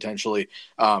Woods potentially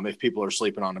if people are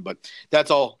sleeping on him. But that's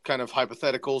all kind of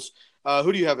hypotheticals.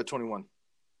 Who do you have at 21?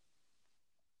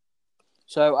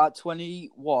 So at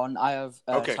 21, I have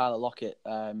Tyler Lockett.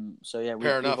 So yeah,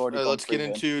 fair enough. Let's get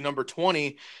into number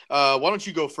 20. Why don't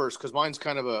you go first? Because mine's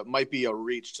kind of might be a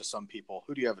reach to some people.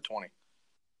 Who do you have at 20?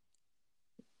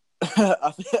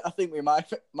 I think we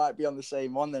might be on the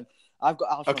same one then. I've got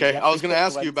Alshon. Okay, I was going to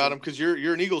ask you about him because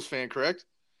you're an Eagles fan, correct?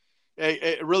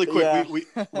 Hey, really quick,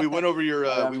 yeah. we went over your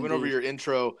over your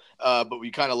intro, but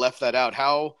we kind of left that out.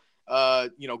 How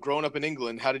growing up in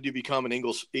England, how did you become an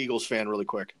Eagles fan? Really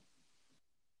quick.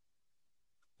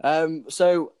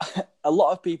 So a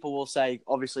lot of people will say,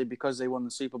 obviously, because they won the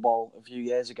Super Bowl a few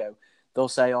years ago, they'll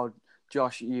say, "Oh,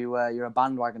 Josh, you're a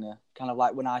bandwagoner," kind of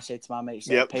like when I say to my mates,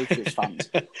 Patriots fans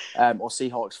or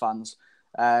Seahawks fans.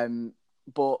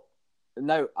 But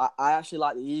no, I actually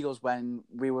like the Eagles when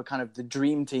we were kind of the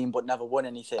dream team, but never won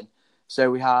anything. So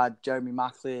we had Jeremy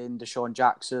Maclin, Deshaun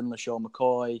Jackson, LaShawn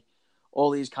McCoy, all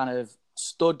these kind of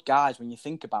stud guys when you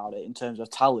think about it in terms of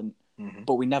talent,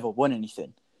 but we never won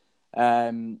anything.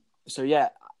 So yeah,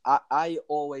 I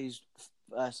always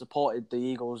supported the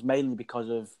Eagles mainly because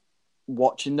of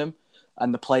watching them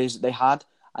and the players that they had.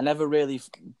 I never really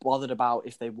bothered about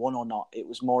if they won or not. It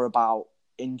was more about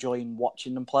enjoying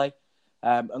watching them play.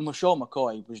 And LaShawn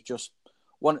McCoy was just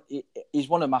he's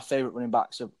one of my favourite running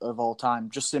backs of all time,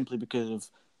 just simply because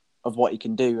of what he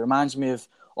can do. He reminds me of,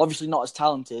 obviously not as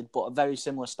talented, but a very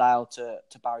similar style to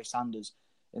Barry Sanders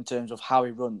in terms of how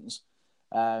he runs.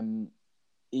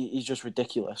 He's just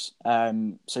ridiculous.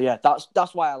 So yeah,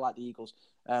 that's why I like the Eagles.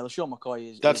 LaShawn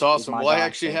McCoy That's is awesome. my Well, I guy.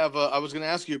 actually have. I was going to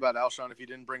ask you about Alshon if you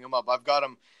didn't bring him up. I've got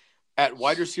him at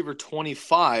wide receiver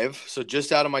 25, so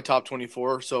just out of my top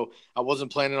 24. So I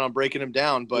wasn't planning on breaking him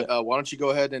down, but why don't you go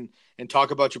ahead and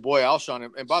talk about your boy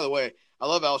Alshon? And by the way, I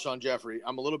love Alshon Jeffrey.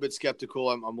 I'm a little bit skeptical.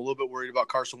 I'm a little bit worried about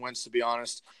Carson Wentz, to be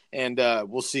honest. And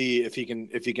we'll see if he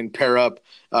can pair up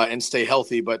and stay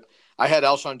healthy. But I had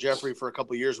Alshon Jeffrey for a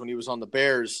couple of years when he was on the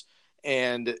Bears,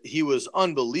 and he was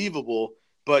unbelievable.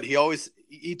 But he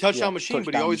touchdown machine,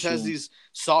 but he always has these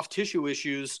soft tissue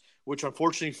issues, which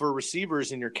unfortunately for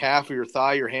receivers in your calf or your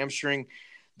thigh, your hamstring,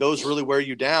 those really wear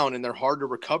you down, and they're hard to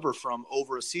recover from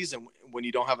over a season when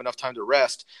you don't have enough time to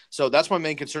rest. So that's my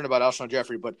main concern about Alshon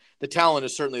Jeffrey, but the talent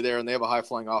is certainly there, and they have a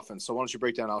high-flying offense. So why don't you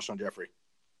break down Alshon Jeffrey?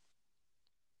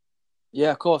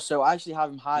 Yeah, of course. So I actually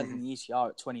have him higher than the ECR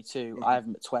at 22. I have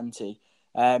him at 20.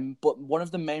 But one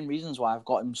of the main reasons why I've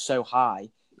got him so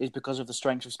high is because of the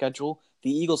strength of schedule. The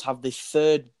Eagles have the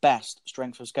third best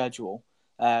strength of schedule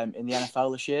in the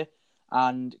NFL this year.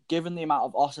 And given the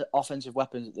amount of offensive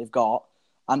weapons that they've got,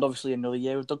 and obviously another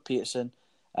year with Doug Peterson,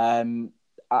 I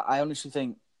honestly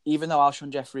think, even though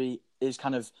Alshon Jeffrey is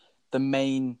kind of the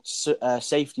main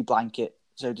safety blanket,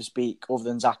 so to speak, other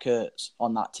than Zach Ertz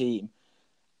on that team,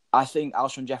 I think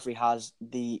Alshon Jeffrey has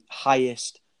the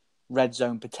highest red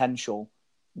zone potential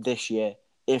this year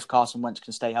if Carson Wentz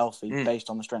can stay healthy based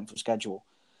on the strength of schedule.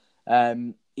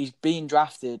 He's being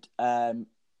drafted at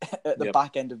the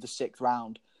back end of the 6th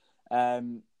round.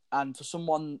 And for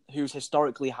someone who's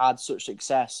historically had such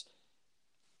success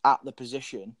at the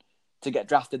position to get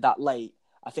drafted that late,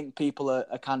 I think people are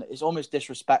kind of, it's almost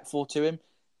disrespectful to him.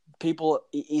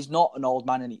 He's not an old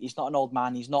man, and he's not an old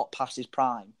man. He's not past his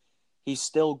prime. He's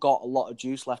still got a lot of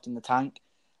juice left in the tank,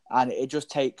 and it just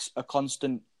takes a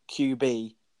constant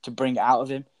QB to bring it out of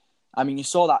him. I mean, you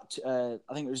saw that.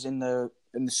 I think it was in the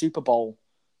Super Bowl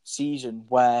season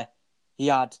where he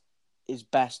had his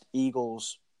best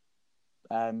Eagles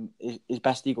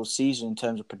season in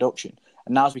terms of production,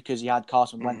 and that's because he had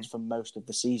Carson Wentz for most of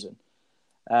the season.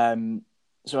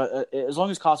 So as long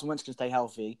as Carson Wentz can stay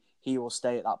healthy, he will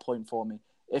stay at that point for me.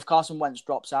 If Carson Wentz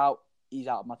drops out, he's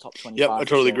out of my top 25. Yep, I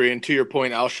totally agree. And to your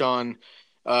point, Alshon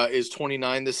is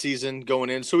 29 this season going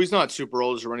in, so he's not super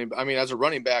old as a running back. I mean, as a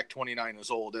running back, 29 is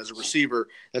old. As a receiver,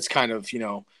 that's kind of,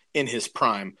 in his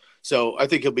prime. So I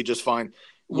think he'll be just fine.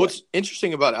 What's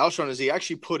interesting about Alshon is he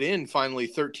actually put in finally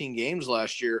 13 games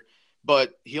last year,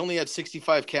 but he only had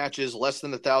 65 catches, less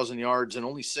than 1,000 yards, and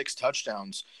only 6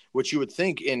 touchdowns, which you would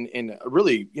think in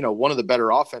really, one of the better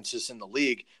offenses in the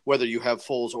league, whether you have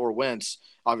Foles or Wentz.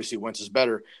 Obviously, Wentz is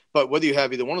better. But whether you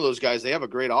have either one of those guys, they have a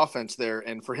great offense there.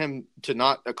 And for him to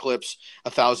not eclipse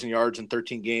 1,000 yards in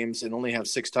 13 games and only have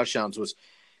 6 touchdowns was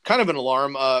kind of an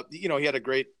alarm. He had a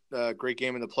great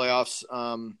game in the playoffs.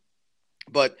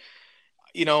 But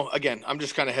again, I'm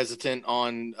just kind of hesitant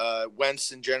on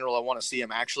Wentz in general. I want to see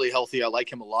him actually healthy. I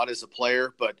like him a lot as a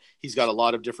player, but he's got a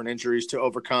lot of different injuries to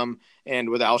overcome. And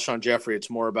with Alshon Jeffrey, it's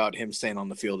more about him staying on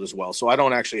the field as well. So I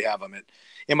don't actually have him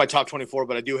in my top 24,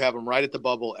 but I do have him right at the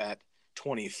bubble at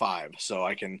 25. So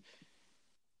I can.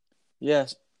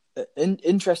 Yes.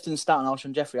 Interesting stat on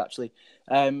Alshon Jeffrey, actually.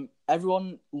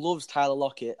 Everyone loves Tyler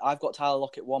Lockett. I've got Tyler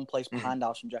Lockett one place behind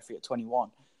Alshon Jeffrey at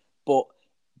 21. But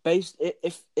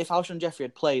if Alshon Jeffrey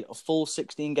had played a full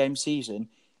 16-game season,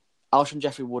 Alshon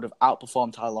Jeffrey would have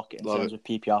outperformed Tyler Lockett in terms of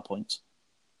PPR points.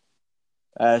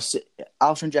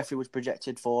 Alshon Jeffrey was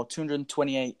projected for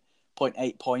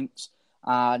 228.8 points,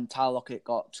 and Tyler Lockett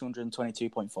got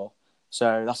 222.4.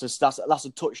 So that's a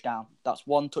touchdown. That's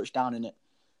one touchdown in it,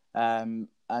 and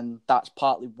that's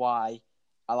partly why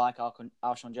I like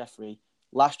Alshon Jeffrey.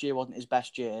 Last year wasn't his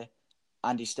best year,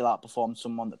 and he still outperformed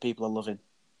someone that people are loving.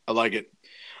 I like it.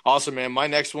 Awesome, man. My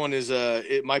next one is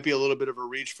it might be a little bit of a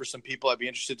reach for some people. I'd be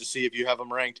interested to see if you have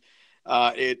them ranked.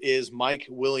 It is Mike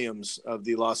Williams of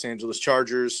the Los Angeles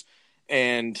Chargers,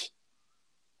 and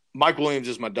Mike Williams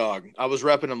is my dog. I was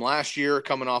repping him last year,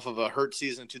 coming off of a hurt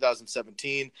season in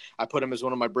 2017. I put him as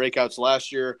one of my breakouts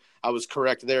last year. I was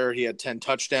correct there. He had 10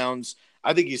 touchdowns.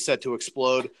 I think he's set to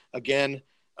explode again.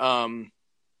 I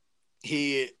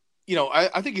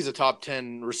think he's a top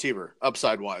 10 receiver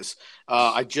upside wise.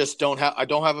 I just don't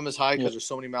have him as high because there's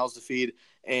so many mouths to feed,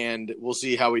 and we'll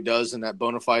see how he does in that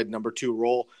bona fide number 2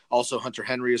 role. Also, Hunter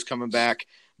Henry is coming back,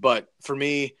 but for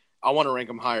me, I want to rank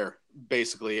him higher.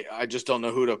 Basically, I just don't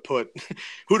know who to put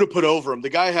over him. The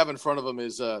guy I have in front of him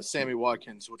is Sammy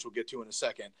Watkins, which we'll get to in a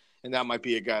second, and that might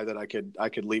be a guy that I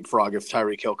could leapfrog if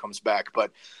Tyreek Hill comes back.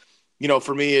 But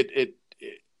for me,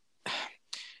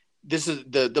 this is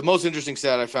the most interesting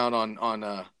stat I found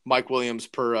on Mike Williams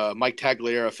per Mike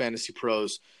Tagliera Fantasy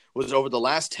Pros was over the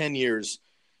last 10 years,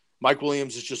 Mike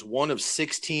Williams is just one of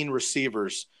 16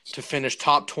 receivers to finish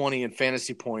top 20 in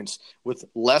fantasy points with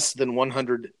less than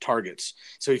 100 targets.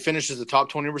 So he finishes the top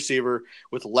 20 receiver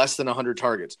with less than 100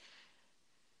 targets.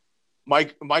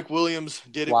 Mike Williams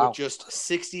did it with just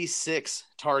 66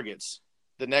 targets.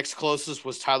 The next closest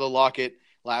was Tyler Lockett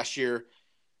last year,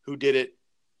 who did it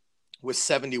with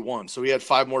 71. So he had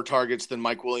 5 more targets than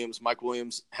Mike Williams. Mike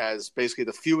Williams has basically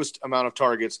the fewest amount of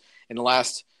targets in the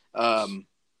last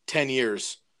 10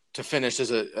 years to finish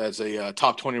as a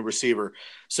top 20 receiver.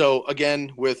 So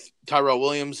again, with Tyrell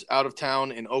Williams out of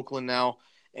town in Oakland now,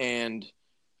 and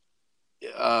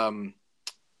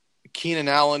Keenan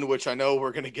Allen, which I know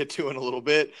we're going to get to in a little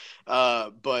bit,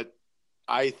 but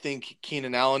I think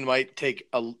Keenan Allen might take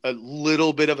a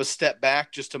little bit of a step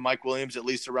back just to Mike Williams, at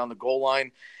least around the goal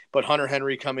line. But Hunter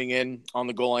Henry coming in on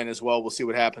the goal line as well. We'll see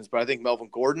what happens. But I think Melvin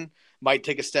Gordon might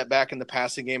take a step back in the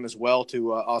passing game as well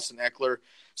to Austin Eckler.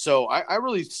 So I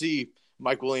really see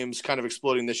Mike Williams kind of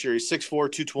exploding this year. He's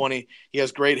 6'4", 220. He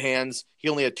has great hands. He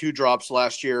only had 2 drops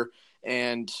last year.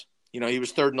 And, he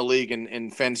was third in the league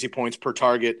in fantasy points per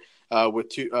target with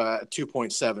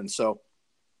 2.7. So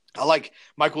I like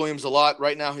Mike Williams a lot.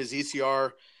 Right now his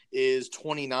ECR is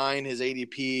 29. His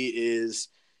ADP is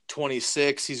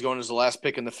 26. He's going as the last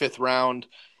pick in the 5th round.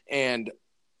 And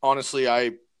honestly,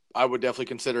 I would definitely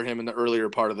consider him in the earlier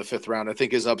part of the 5th round. I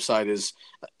think his upside is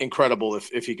incredible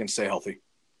if he can stay healthy.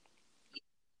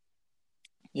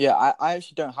 Yeah, I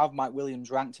actually don't have Mike Williams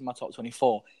ranked in my top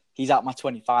 24. He's at my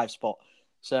 25 spot.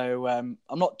 So I'm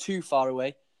not too far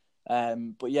away.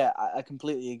 But yeah, I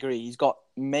completely agree. He's got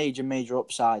major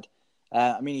upside.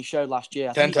 He showed last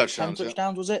year. 10 touchdowns. 10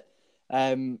 touchdowns, was it?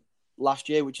 Last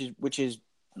year, which is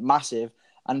massive.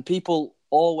 And people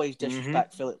always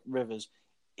disrespect Phillip Rivers.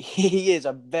 He is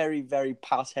a very, very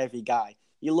pass-heavy guy.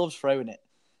 He loves throwing it.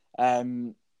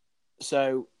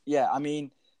 So, yeah,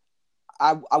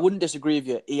 I wouldn't disagree with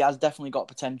you. He has definitely got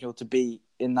potential to be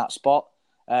in that spot.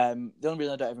 The only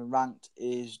reason I don't have him ranked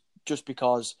is just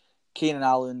because Keenan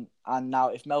Allen, and now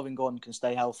if Melvin Gordon can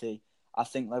stay healthy, I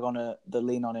think they're going to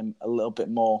lean on him a little bit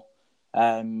more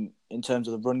in terms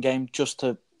of the run game, just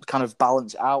to kind of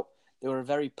balance it out. They were a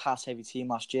very pass-heavy team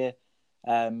last year.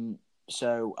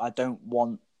 So I don't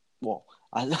want... Well,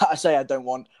 I say I don't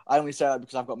want... I only say that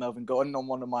because I've got Melvin Gordon on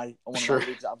one of my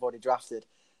leagues that I've already drafted.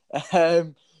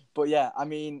 But yeah,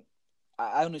 I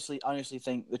honestly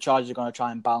think the Chargers are going to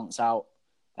try and balance out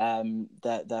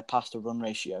their pass-to-run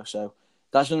ratio. So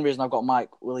that's the only reason I've got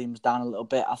Mike Williams down a little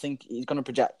bit. I think he's going to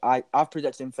project... I've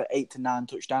projected him for 8 to 9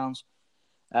 touchdowns.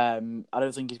 I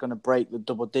don't think he's going to break the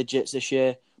double digits this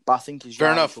year. But I think his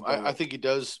fair enough. I think he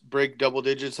does break double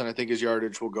digits, and I think his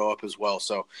yardage will go up as well.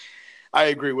 So I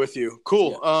agree with you.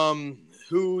 Cool. Yeah.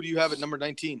 Who do you have at number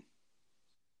 19?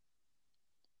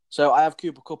 So I have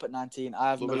Cooper Kupp at 19.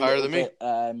 I have a little bit higher than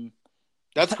me.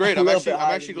 That's great. I'm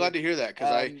actually glad to hear that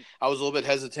because I was a little bit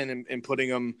hesitant in putting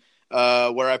him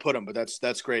where I put him, but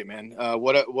that's great, man.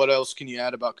 What else can you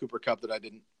add about Cooper Kupp that I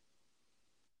didn't?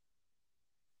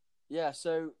 Yeah,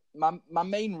 so my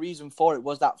main reason for it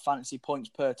was that fantasy points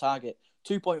per target.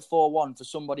 2.41 for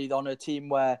somebody on a team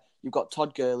where you've got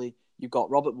Todd Gurley, you've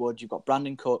got Robert Woods, you've got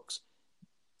Brandon Cooks.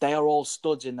 They are all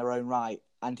studs in their own right,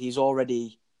 and he's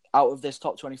already, out of this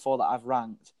top 24 that I've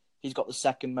ranked, he's got the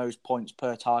second most points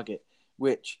per target,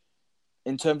 which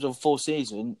in terms of a full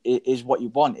season is what you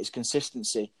want, is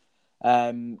consistency.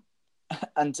 And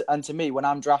to me, when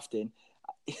I'm drafting,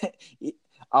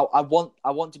 I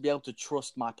want to be able to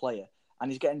trust my player,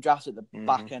 and he's getting drafted at the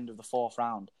back end of the 4th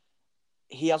round.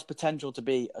 He has potential to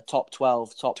be a top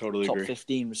 12, top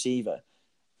 15 receiver,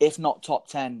 if not top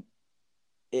 10,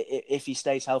 if he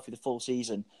stays healthy the full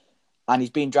season. And he's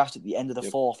being drafted at the end of the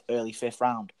 4th, early 5th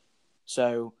round.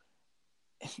 So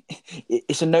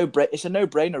it's a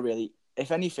no-brainer, really.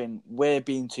 If anything, we're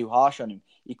being too harsh on him.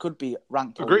 He could be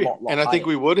ranked a lot and I think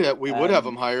we would have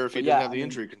him higher if he didn't have the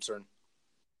injury concern.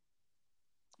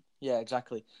 Yeah,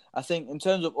 exactly. I think in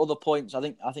terms of other points, I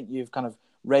think you've kind of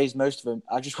raised most of them.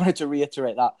 I just wanted to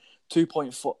reiterate that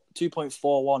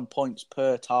 2.41 points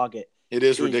per target. It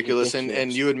is ridiculous.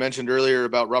 And you had mentioned earlier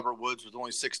about Robert Woods with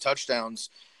only 6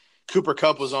 touchdowns. Cooper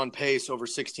Kupp was on pace over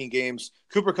 16 games.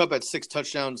 Cooper Kupp had 6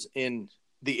 touchdowns in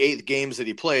the 8 games that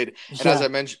he played. And as I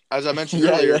mentioned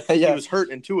earlier, he was hurt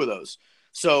in 2 of those.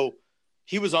 So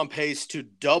he was on pace to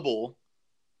double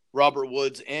Robert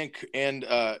Woods and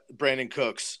Brandon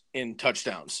Cooks in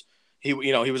touchdowns. He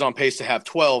was on pace to have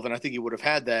 12, and I think he would have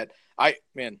had that. I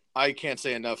can't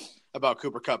say enough about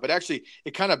Cooper Kupp.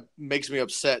 It kind of makes me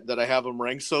upset that I have him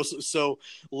ranked so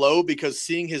low, because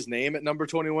seeing his name at number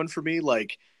 21 for me,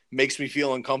 makes me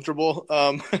feel uncomfortable.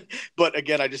 But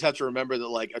again, I just have to remember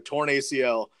that a torn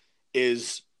ACL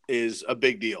is a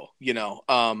big deal,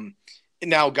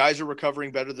 Now guys are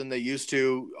recovering better than they used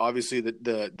to. Obviously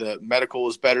the medical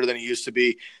is better than it used to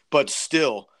be, but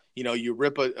still, you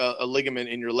rip a ligament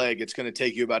in your leg, it's going to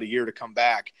take you about a year to come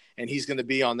back. And he's going to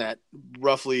be on that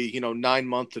roughly,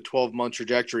 9-month to 12-month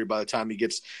trajectory by the time he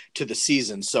gets to the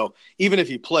season. So even if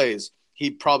he plays,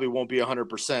 he probably won't be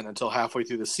 100% until halfway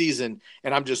through the season.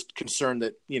 And I'm just concerned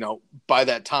that, by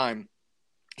that time,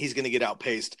 he's going to get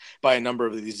outpaced by a number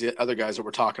of these other guys that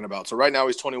we're talking about. So right now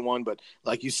he's 21, but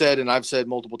like you said, and I've said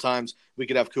multiple times, we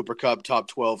could have Cooper Kupp top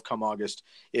 12 come August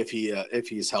if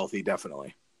he's healthy,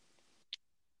 definitely.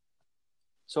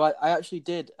 So I actually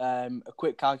did a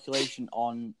quick calculation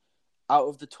on out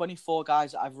of the 24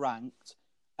 guys that I've ranked,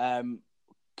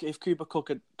 if Cooper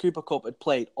Kupp had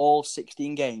played all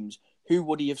 16 games, who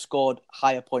would he have scored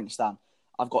higher points than?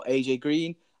 I've got AJ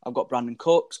Green, I've got Brandon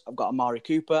Cooks, I've got Amari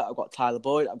Cooper, I've got Tyler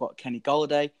Boyd, I've got Kenny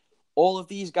Golladay. All of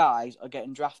these guys are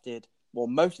getting drafted. Well,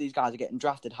 most of these guys are getting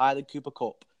drafted higher than Cooper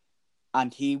Kupp,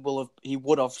 and he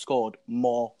would have scored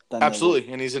more than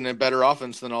absolutely, and he's in a better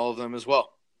offense than all of them as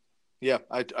well. Yeah,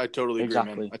 I totally agree,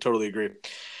 exactly. man. I totally agree.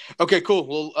 Okay, cool.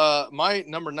 Well, my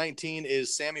number 19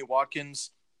 is Sammy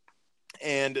Watkins,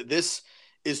 and this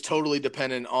is totally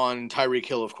dependent on Tyreek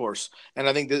Hill, of course. And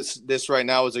I think this right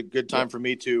now is a good time for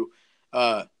me to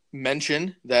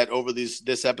mention that over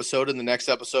this episode and the next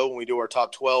episode when we do our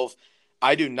top 12,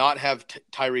 I do not have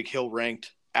Tyreek Hill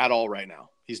ranked at all right now.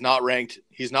 He's not ranked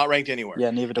anywhere.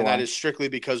 Yeah, neither do I. And that is strictly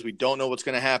because we don't know what's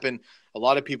going to happen. A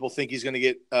lot of people think he's going to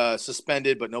get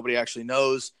suspended, but nobody actually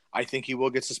knows. I think he will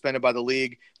get suspended by the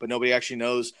league, but nobody actually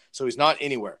knows. So he's not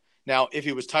anywhere. Now, if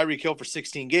he was Tyreek Hill for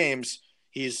 16 games,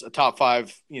 he's a top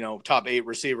 5, top 8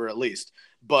 receiver at least.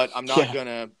 But I'm not going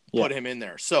to put him in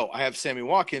there. So I have Sammy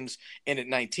Watkins in at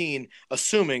 19,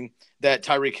 assuming that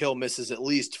Tyreek Hill misses at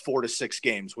least 4 to 6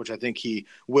 games, which I think he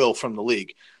will from the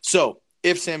league. So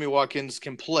if Sammy Watkins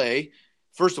can play,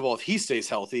 first of all, if he stays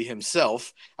healthy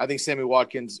himself, I think Sammy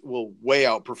Watkins will way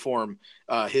outperform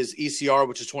his ECR,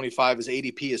 which is 25. His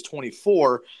ADP is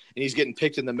 24, and he's getting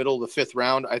picked in the middle of the 5th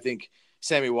round. I think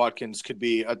Sammy Watkins could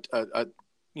be a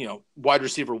wide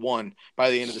receiver 1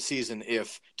 by the end of the season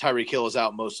if Tyreek Hill is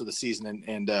out most of the season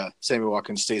and Sammy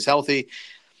Watkins stays healthy.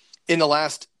 In the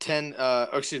last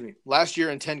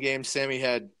year in 10 games, Sammy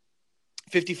had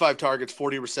 55 targets,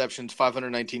 40 receptions,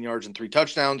 519 yards, and 3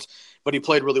 touchdowns. But he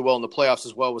played really well in the playoffs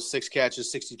as well with 6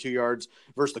 catches, 62 yards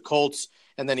versus the Colts.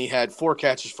 And then he had 4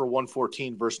 catches for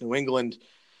 114 versus New England.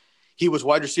 He was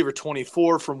wide receiver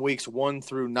 24 from weeks 1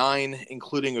 through 9,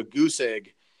 including a goose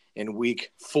egg in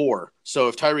week 4. So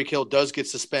if Tyreek Hill does get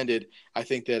suspended, I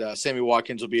think that Sammy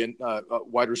Watkins will be a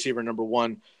wide receiver number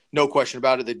 1. No question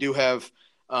about it. They do have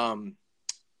Mecole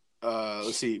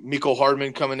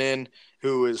Hardman coming in,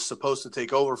 who is supposed to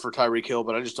take over for Tyreek Hill,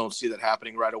 but I just don't see that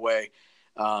happening right away.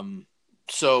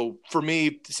 So for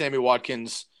me, Sammy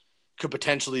Watkins could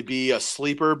potentially be a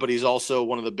sleeper, but he's also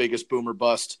one of the biggest boomer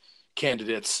bust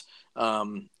candidates.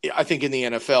 I think in the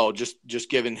NFL, just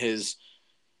given his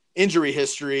injury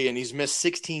history, and he's missed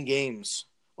 16 games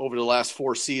over the last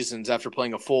 4 seasons after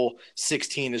playing a full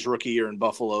 16 his rookie year in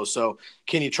Buffalo. So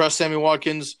can you trust Sammy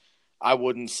Watkins? I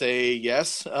wouldn't say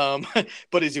yes,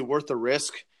 but is he worth the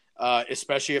risk,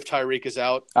 especially if Tyreek is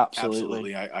out?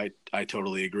 Absolutely. I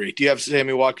totally agree. Do you have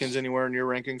Sammy Watkins anywhere in your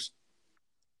rankings?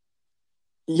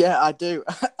 Yeah, I do.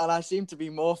 And I seem to be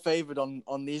more favored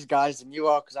on these guys than you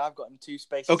are because I've got him 2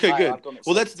 spaces okay, higher. Good.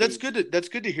 Well, that's good. That's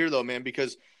good to hear, though, man,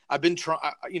 because I've been trying.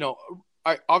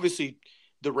 I obviously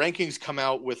the rankings come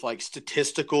out with like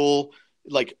statistical,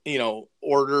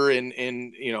 order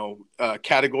and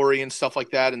category and stuff like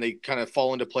that, and they kind of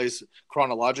fall into place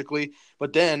chronologically.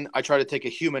 But then I try to take a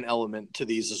human element to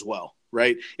these as well,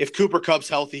 right? If Cooper Kupp's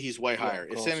healthy, he's way higher.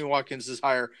 If Sammy Watkins is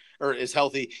higher or is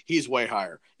healthy, he's way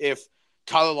higher. If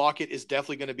Tyler Lockett is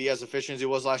definitely going to be as efficient as he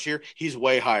was last year, he's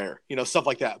way higher, stuff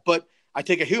like that. But I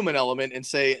take a human element and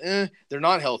say, they're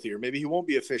not healthy, or maybe he won't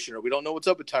be efficient, or we don't know what's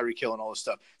up with Tyreek Hill and all this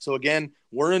stuff. So again,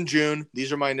 we're in June.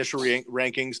 These are my initial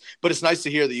rankings, but it's nice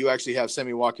to hear that you actually have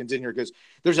Sammy Watkins in here because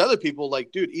there's other people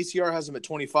like, dude, ECR has him at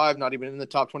 25, not even in the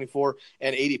top 24,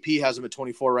 and ADP has him at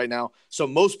 24 right now. So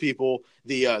most people,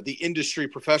 the industry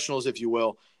professionals, if you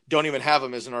will, don't even have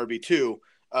him as an RB2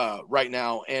 right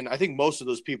now. And I think most of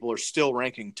those people are still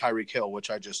ranking Tyreek Hill, which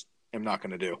I just am not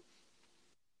going to do.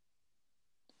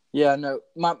 Yeah, no.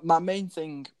 My main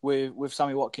thing with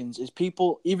Sammy Watkins is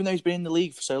people, even though he's been in the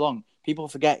league for so long, people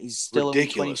forget he's still only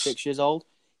 26 years old.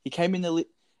 He came in the league.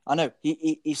 I know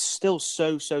he's still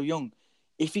so young.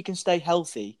 If he can stay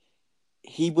healthy,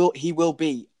 he will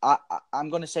be. I'm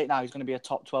going to say it now. He's going to be a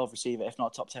top 12 receiver, if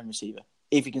not a top 10 receiver.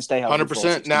 if he can stay healthy.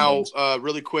 100%. Now,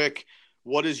 really quick,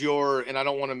 what is your, and I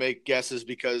don't want to make guesses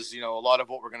because, a lot of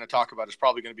what we're going to talk about is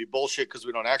probably going to be bullshit because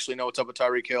we don't actually know what's up with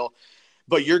Tyreek Hill.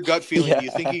 But your gut feeling, do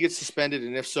you think he gets suspended?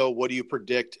 And if so, what do you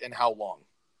predict and how long?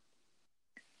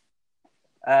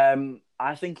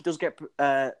 I think he does get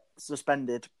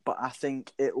suspended, but I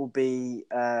think it will be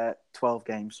 12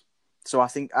 games. So I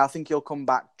think he'll come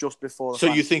back just before. So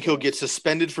you think he'll get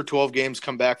suspended for 12 games,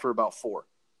 come back for about 4?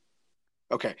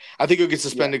 Okay, I think he'll get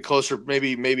suspended closer,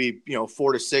 maybe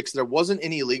 4 to 6. There wasn't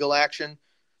any legal action,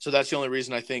 so that's the only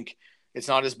reason I think it's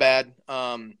not as bad.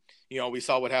 We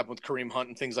saw what happened with Kareem Hunt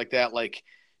and things like that. Like,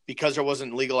 because there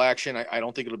wasn't legal action, I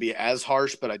don't think it'll be as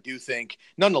harsh, but I do think,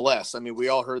 nonetheless, I mean, we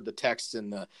all heard the texts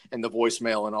and the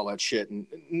voicemail and all that shit, and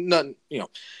none,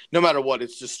 no matter what,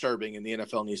 it's disturbing, and the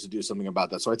NFL needs to do something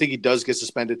about that. So I think he does get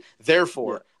suspended.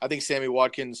 Therefore, I think Sammy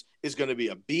Watkins is going to be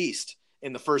a beast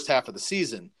in the first half of the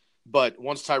season. But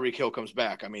once Tyreek Hill comes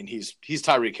back, I mean, he's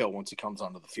Tyreek Hill once he comes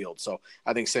onto the field. So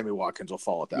I think Sammy Watkins will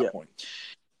fall at that point.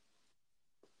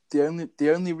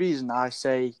 The only reason I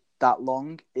say that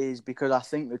long is because I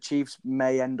think the Chiefs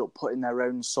may end up putting their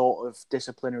own sort of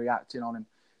disciplinary action on him,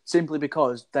 simply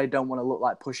because they don't want to look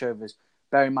like pushovers.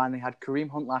 Bear in mind they had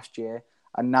Kareem Hunt last year,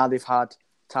 and now they've had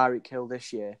Tyreek Hill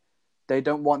this year. They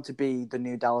don't want to be the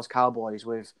new Dallas Cowboys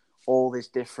with all these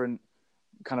different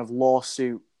kind of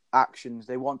lawsuit actions.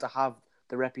 They want to have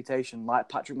the reputation like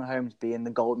Patrick Mahomes being the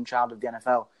golden child of the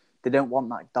NFL. They don't want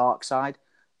that dark side.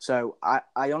 So I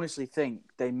honestly think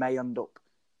they may end up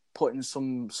putting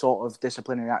some sort of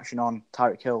disciplinary action on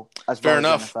Tyreek Hill as Fair well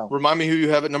enough. as the NFL. Remind me who you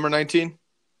have at number 19?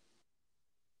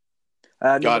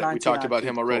 Got it. We talked about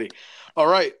him already. All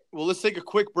right. Well, let's take a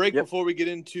quick break before we get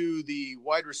into the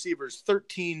wide receivers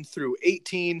 13 through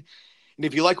 18. And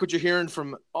if you like what you're hearing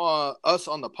from us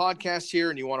on the podcast here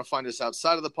and you want to find us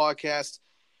outside of the podcast,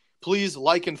 please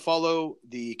like and follow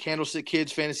the Candlestick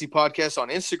Kids Fantasy Podcast on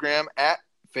Instagram at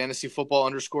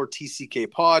fantasyfootball_TCK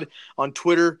pod, on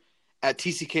Twitter at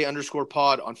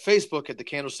TCK_pod, on Facebook at the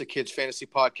Candlestick Kids Fantasy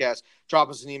Podcast. Drop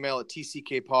us an email at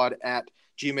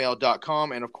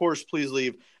tckpod@gmail.com. And of course, please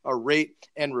leave a rate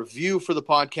and review for the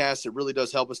podcast. It really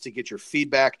does help us to get your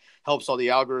feedback, helps all the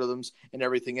algorithms and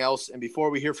everything else. And before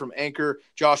we hear from Anchor,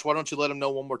 Josh, why don't you let them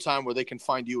know one more time where they can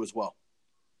find you as well?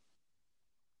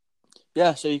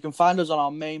 Yeah, so you can find us on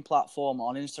our main platform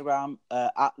on Instagram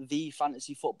at The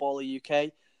Fantasy Footballer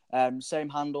UK. Same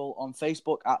handle on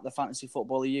Facebook at The Fantasy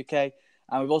Footballer UK.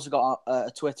 And we've also got a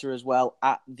Twitter as well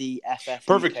at The FF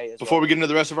Perfect. UK as Before well. we get into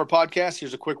the rest of our podcast,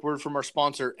 here's a quick word from our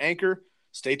sponsor, Anchor.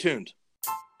 Stay tuned.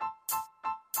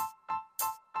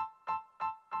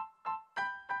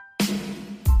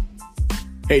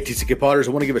 Hey, TCK Potters,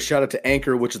 I want to give a shout out to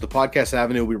Anchor, which is the podcast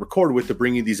avenue we record with to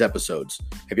bring you these episodes.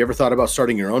 Have you ever thought about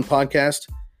starting your own podcast?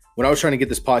 When I was trying to get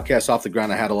this podcast off the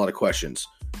ground, I had a lot of questions.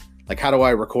 Like, how do I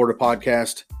record a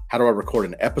podcast? How do I record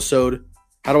an episode?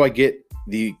 How do I get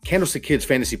the Candlestick Kids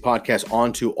Fantasy Podcast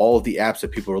onto all of the apps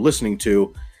that people are listening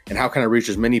to? And how can I reach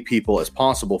as many people as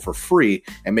possible for free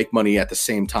and make money at the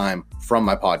same time from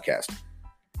my podcast?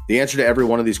 The answer to every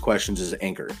one of these questions is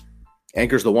Anchor.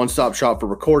 Anchor is the one-stop shop for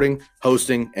recording,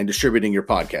 hosting, and distributing your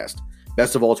podcast.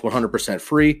 Best of all, it's 100%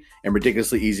 free and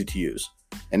ridiculously easy to use.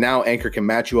 And now Anchor can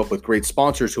match you up with great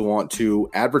sponsors who want to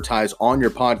advertise on your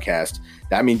podcast.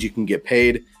 That means you can get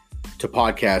paid to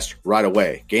podcast right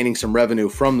away. Gaining some revenue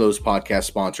from those podcast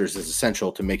sponsors is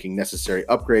essential to making necessary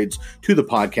upgrades to the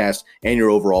podcast and your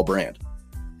overall brand.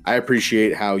 I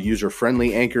appreciate how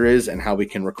user-friendly Anchor is and how we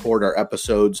can record our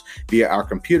episodes via our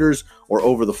computers or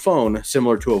over the phone,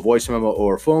 similar to a voice memo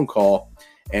or a phone call.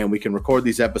 And we can record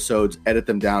these episodes, edit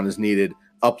them down as needed,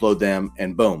 upload them,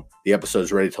 and boom, the episode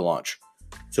is ready to launch.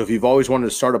 So if you've always wanted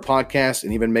to start a podcast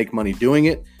and even make money doing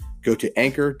it, go to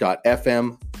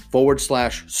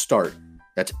anchor.fm/start.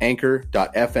 That's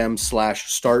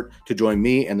anchor.fm/start to join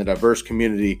me and the diverse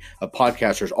community of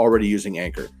podcasters already using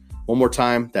Anchor. One more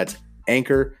time, that's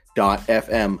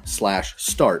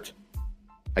anchor.fm/start.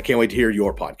 I can't wait to hear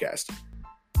your podcast.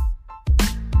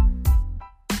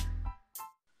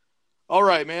 All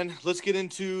right, man, let's get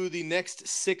into the next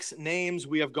 6 names.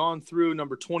 We have gone through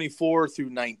number 24 through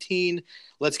 19.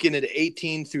 Let's get into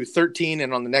 18 through 13.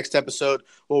 And on the next episode,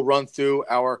 we'll run through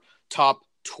our top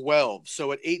 12.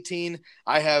 So at 18,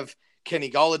 I have Kenny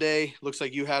Golladay. Looks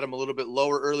like you had him a little bit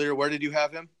lower earlier. Where did you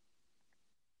have him?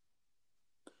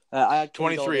 I had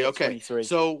 23. Okay. 23.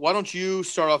 So why don't you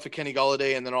start off with Kenny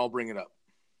Golladay and then I'll bring it up.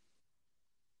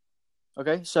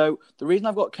 Okay. So the reason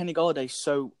I've got Kenny Golladay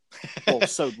so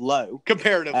low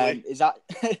comparatively is that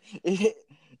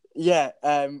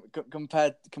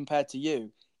compared to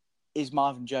you is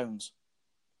Marvin Jones.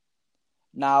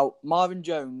 Now, Marvin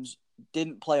Jones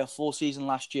didn't play a full season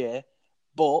last year,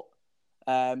 but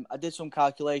I did some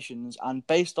calculations, and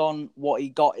based on what he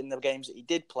got in the games that he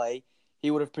did play, he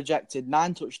would have projected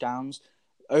 9 touchdowns,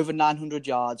 over 900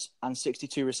 yards, and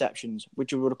 62 receptions,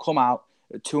 which would have come out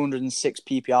at 206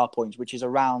 PPR points, which is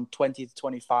around 20 to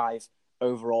 25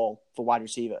 overall for wide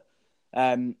receiver,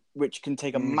 which can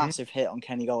take a massive hit on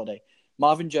Kenny Golladay.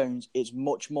 Marvin Jones is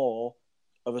much more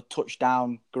of a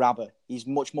touchdown grabber. He's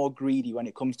much more greedy when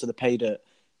it comes to the pay dirt.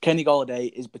 Kenny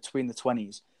Golladay is between the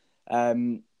 20s.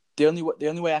 The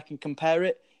only way I can compare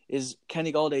it is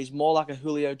Kenny Golladay is more like a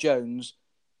Julio Jones,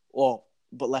 but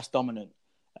less dominant.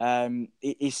 I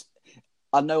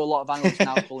know a lot of analysts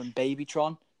now call him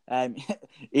Babytron.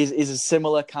 He's a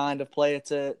similar kind of player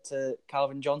to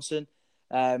Calvin Johnson,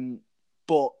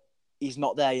 but he's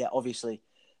not there yet, obviously.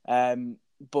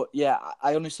 But yeah,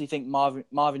 I honestly think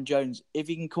Marvin Jones, if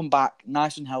he can come back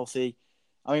nice and healthy,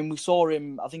 I mean, we saw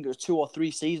him, I think it was 2 or 3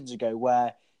 seasons ago,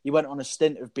 where he went on a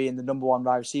stint of being the number 1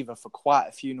 wide receiver for quite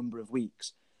a few number of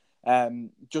weeks,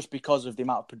 just because of the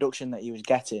amount of production that he was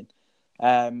getting.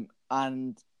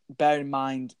 And bear in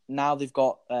mind, now they've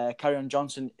got Kerryon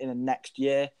Johnson in the next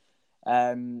year.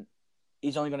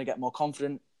 He's only going to get more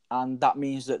confident, and that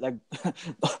means that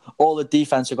all the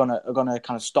defense are going to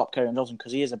kind of stop Kerryon Johnson,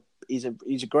 because he's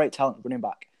a great talented running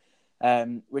back,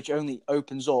 which only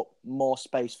opens up more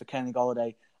space for Kenny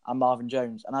Golladay and Marvin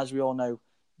Jones. And as we all know,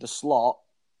 the slot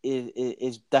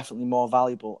is definitely more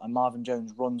valuable, and Marvin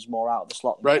Jones runs more out of the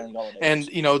slot than Kenny Golladay. And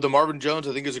the Marvin Jones,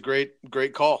 I think, is a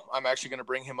great call. I'm actually going to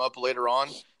bring him up later on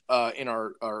in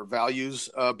our values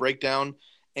breakdown,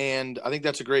 and I think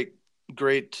that's a great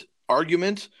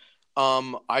argument.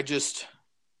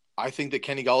 I think that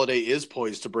Kenny Golladay is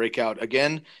poised to break out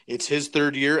again. It's his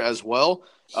 3rd year as well.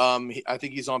 I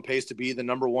think he's on pace to be the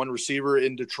number 1 receiver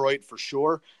in Detroit for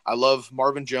sure. I love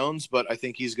Marvin Jones, but I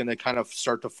think he's going to kind of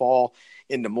start to fall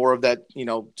into more of that,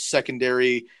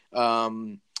 secondary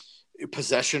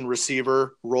possession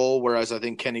receiver role. Whereas I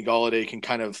think Kenny Golladay can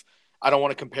kind of, I don't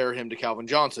want to compare him to Calvin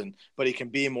Johnson, but he can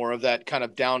be more of that kind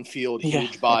of downfield,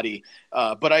 huge body.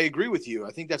 But I agree with you.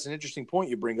 I think that's an interesting point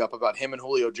you bring up about him and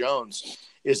Julio Jones,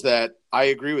 is that I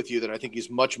agree with you that I think he's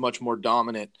much, much more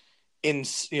dominant in,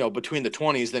 between the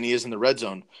 20s than he is in the red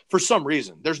zone for some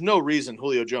reason. There's no reason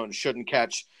Julio Jones shouldn't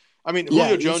catch. I mean,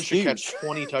 Julio Jones should catch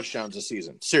 20 touchdowns a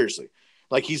season. Seriously.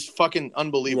 Like, he's fucking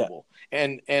unbelievable.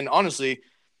 Yeah. And honestly,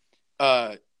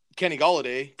 Kenny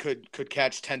Golladay could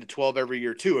catch 10 to 12 every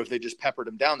year too, if they just peppered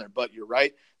him down there. But you're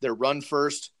right. They're run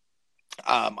first.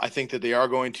 I think that they are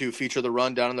going to feature the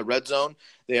run down in the red zone.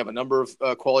 They have a number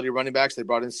of quality running backs. They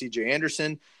brought in C.J.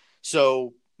 Anderson.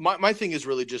 So my thing is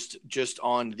really just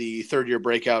on the 3rd-year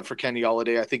breakout for Kenny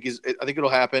Golladay. I think it'll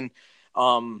happen.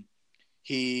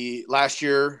 Last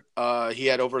year he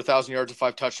had over 1,000 yards and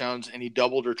 5 touchdowns, and he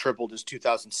doubled or tripled his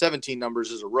 2017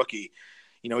 numbers as a rookie.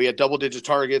 He had double-digit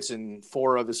targets in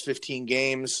 4 of his 15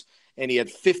 games, and he had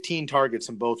 15 targets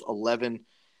in both 11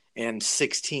 and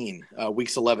 16,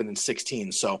 weeks 11 and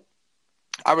 16. So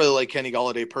I really like Kenny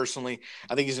Golladay personally.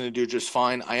 I think he's going to do just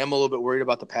fine. I am a little bit worried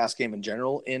about the pass game in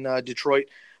general in Detroit,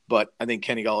 but I think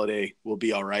Kenny Golladay will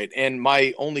be all right. And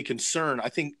my only concern, I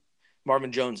think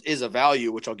Marvin Jones is a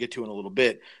value, which I'll get to in a little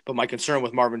bit. But my concern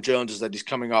with Marvin Jones is that he's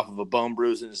coming off of a bone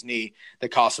bruise in his knee that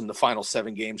cost him the final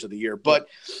 7 games of the year. But,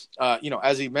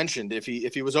 as he mentioned, if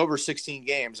he was over 16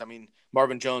 games, I mean,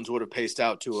 Marvin Jones would have paced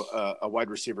out to a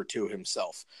wide receiver 2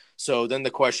 himself. So then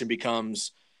the question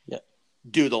becomes,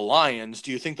 do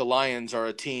you think the Lions are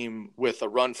a team with a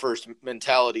run-first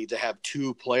mentality to have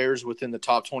 2 players within the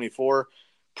top 24?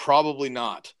 Probably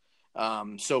not.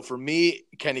 So for me,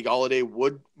 Kenny Golladay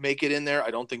would make it in there.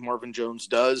 I don't think Marvin Jones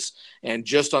does. And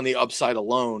just on the upside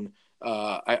alone,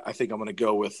 I think I'm going to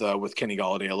go with Kenny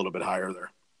Golladay a little bit higher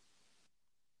there.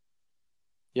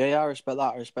 Yeah, I respect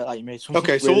that. You made some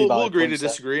okay. So really we'll agree to there.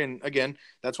 disagree. And again,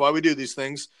 that's why we do these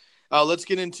things. Let's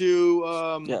get into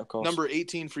number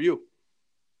 18 for you.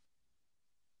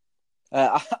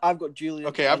 I've got Julian.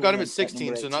 Okay, I've got him at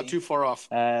 16, so not too far off.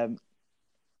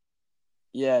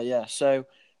 Yeah. So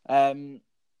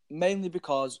mainly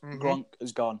because Gronk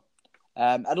is gone.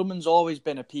 Edelman's always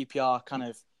been a PPR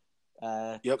kind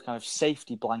of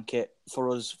safety blanket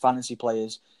for us fantasy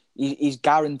players. He's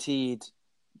guaranteed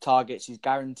targets. He's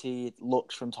guaranteed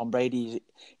looks from Tom Brady.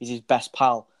 He's his best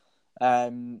pal.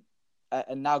 And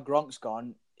now Gronk's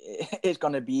gone, it's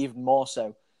going to be even more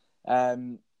so.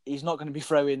 He's not going to be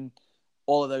throwing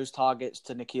all of those targets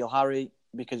to N'Keal Harry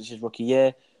because it's his rookie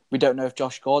year. We don't know if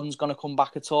Josh Gordon's going to come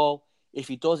back at all. If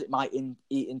he does, it might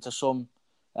eat into some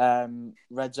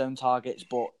red zone targets.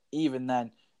 But even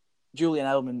then, Julian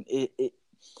Edelman,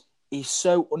 he's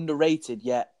so underrated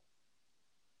yet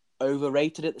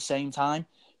overrated at the same time.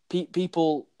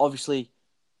 People obviously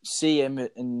see him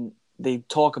and they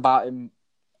talk about him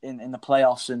in the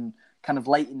playoffs and kind of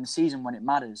late in the season when it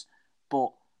matters.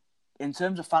 But in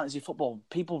terms of fantasy football,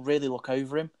 people really look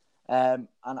over him. And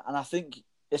I think,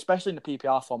 especially in the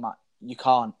PPR format, you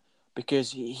can't,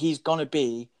 because he's going to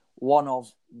be one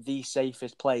of the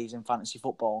safest players in fantasy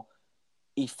football.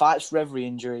 He fights for every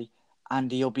injury,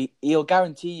 and he'll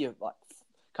guarantee you like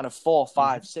kind of 4,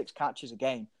 5, 6 catches a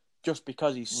game just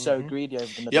because he's so greedy over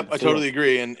the middle of the I field. totally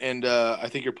agree. And I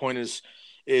think your point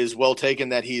is well taken,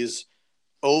 that he's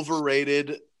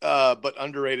overrated but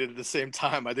underrated at the same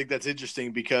time. I think that's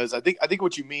interesting, because I think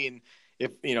what you mean,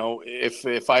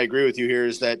 if I agree with you here,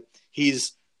 is that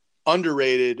he's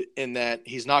underrated in that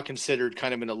he's not considered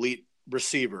kind of an elite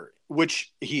receiver,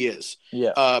 which he is.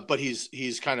 Yeah. But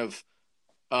he's kind of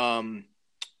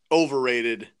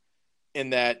overrated in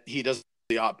that he doesn't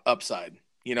have the upside.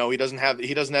 He doesn't have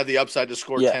the upside to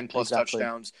score 10 plus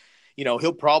touchdowns.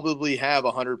 He'll probably have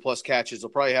 100 plus catches. He'll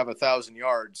probably have 1,000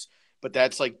 yards, but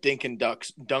that's like dink and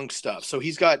dunk stuff. So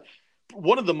he's got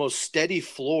one of the most steady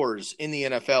floors in the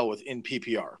NFL within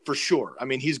PPR for sure. I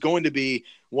mean, he's going to be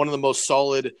one of the most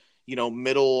solid,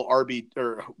 middle RB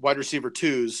or wide receiver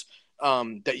twos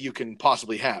that you can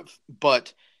possibly have.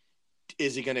 But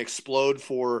is he going to explode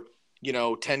for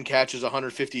 10 catches,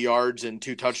 150 yards, and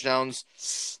 2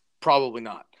 touchdowns? Probably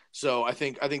not. So I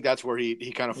think that's where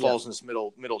he kind of falls in this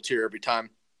middle tier every time.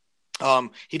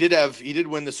 He did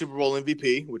win the Super Bowl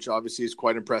MVP, which obviously is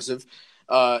quite impressive.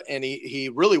 And he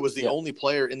really was the only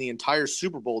player in the entire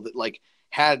Super Bowl that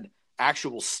had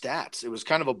actual stats. It was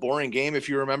kind of a boring game, if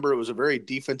you remember. It was a very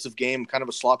defensive game, kind of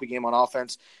a sloppy game on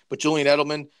offense. But Julian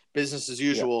Edelman, business as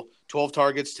usual, 12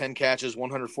 targets, 10 catches,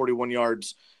 141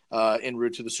 yards en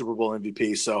route to the Super Bowl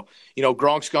MVP. So,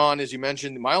 Gronk's gone, as you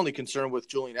mentioned. My only concern with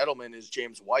Julian Edelman is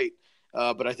James White.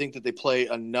 But I think that they play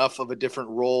enough of a different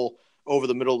role over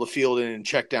the middle of the field and in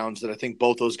checkdowns that I think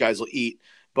both those guys will eat.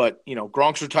 But,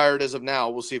 Gronk's retired as of now.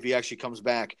 We'll see if he actually comes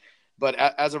back. But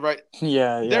as of right,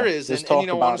 there is.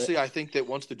 And honestly, I think that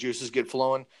once the juices get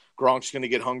flowing, Gronk's going to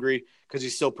get hungry because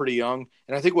he's still pretty young.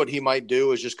 And I think what he might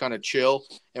do is just kind of chill.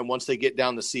 And once they get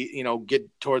down the seat, get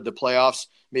toward the playoffs,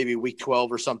 maybe week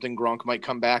 12 or something, Gronk might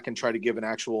come back and try to give an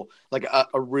actual,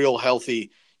 a real healthy,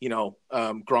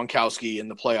 Gronkowski in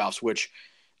the playoffs, which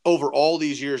over all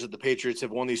these years that the Patriots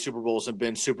have won these Super Bowls and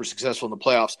been super successful in the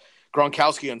playoffs,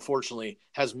 Gronkowski, unfortunately,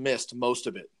 has missed most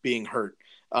of it, being hurt.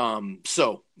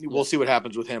 So we'll see what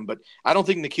happens with him, but I don't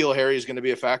think N'Keal Harry is going to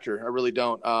be a factor. I really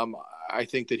don't. I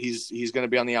think that he's going to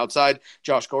be on the outside.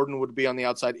 Josh Gordon would be on the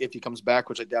outside if he comes back,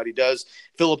 which I doubt he does.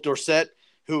 Philip Dorsett,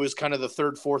 who is kind of the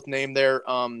third, fourth name there,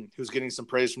 who's getting some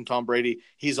praise from Tom Brady,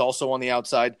 he's also on the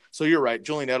outside. So you're right.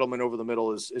 Julian Edelman over the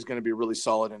middle is going to be really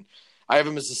solid. And I have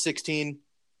him as a 16.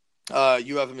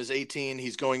 You have him as 18.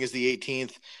 He's going as the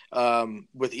 18th.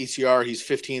 With ECR, he's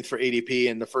 15th for ADP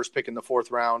and the first pick in the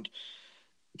 4th round.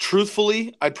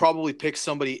 Truthfully, I'd probably pick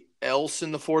somebody else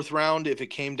in the 4th round if it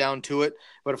came down to it.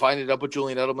 But if I ended up with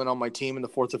Julian Edelman on my team in the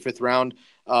 4th or 5th round,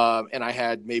 and I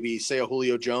had maybe, say, a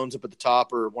Julio Jones up at the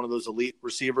top or one of those elite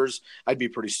receivers, I'd be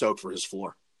pretty stoked for his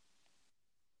floor.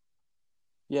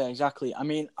 Yeah, exactly. I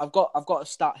mean, I've got a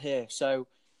stat here. So,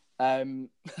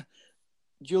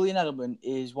 Julian Edelman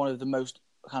is one of the most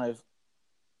kind of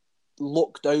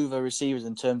looked over receivers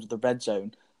in terms of the red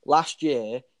zone. Last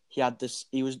year, he was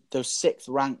the 6th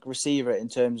ranked receiver in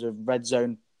terms of red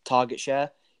zone target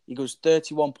share. He goes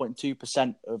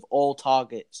 31.2% of all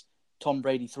targets Tom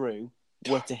Brady threw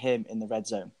were to him in the red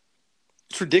zone.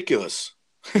 It's ridiculous.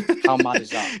 How mad is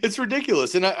that? It's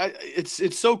ridiculous. And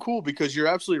it's so cool because you're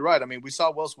absolutely right. I mean, we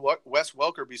saw Wes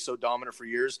Welker be so dominant for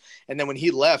years. And then when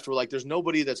he left, we're like, there's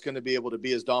nobody that's going to be able to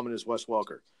be as dominant as Wes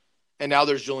Welker. And now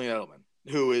there's Julian Edelman,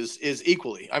 who is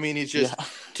equally. I mean, he's just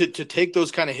to take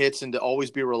those kind of hits and to always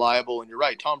be reliable. And you're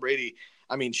right, Tom Brady.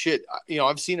 I mean, shit.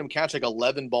 I've seen him catch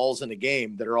 11 balls in a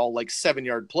game that are all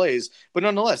 7-yard plays, but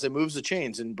nonetheless, it moves the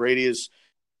chains. And Brady is.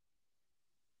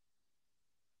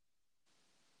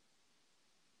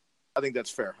 I think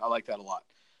that's fair. I like that a lot.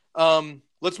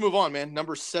 Let's move on, man.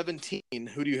 Number 17.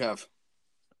 Who do you have?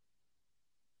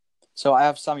 So I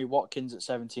have Sammy Watkins at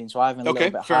 17. So I have him a little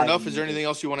bit higher. Okay, fair enough. Is there anything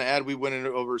else you want to add? We went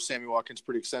over Sammy Watkins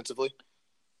pretty extensively.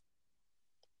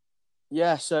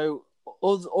 Yeah. So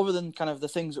other than kind of the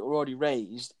things that were already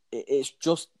raised, it's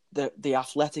just the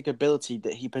athletic ability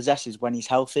that he possesses when he's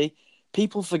healthy.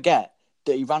 People forget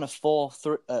that he ran a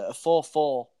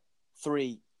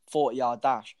 4.43 40-yard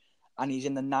dash, and he's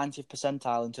in the 90th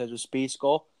percentile in terms of speed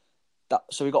score.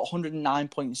 So he got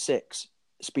 109.6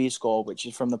 speed score, which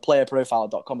is from the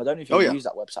playerprofile.com. I don't know if you use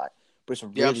that website, but it's a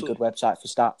really good website for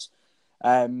stats.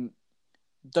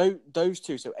 Those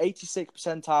two, so 86th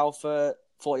percentile for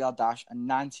 40-yard dash and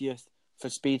 90th for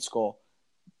speed score,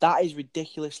 that is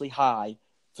ridiculously high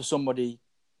for somebody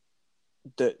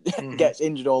that gets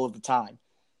injured all of the time.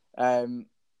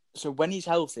 So when he's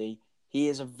healthy, he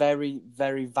is a very,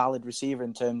 very valid receiver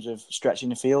in terms of stretching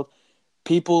the field.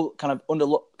 People kind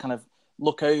of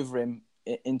look over him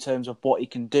in terms of what he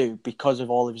can do because of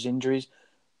all of his injuries.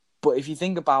 But if you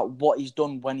think about what he's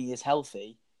done when he is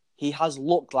healthy, he has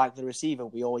looked like the receiver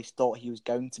we always thought he was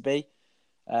going to be.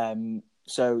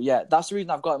 So, yeah, that's the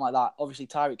reason I've got him like that. Obviously,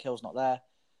 Tyreek Hill's not there.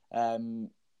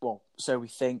 Well, so we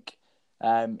think.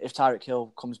 If Tyreek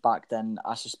Hill comes back, then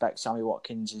I suspect Sammy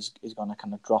Watkins is going to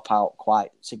kind of drop out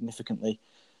quite significantly.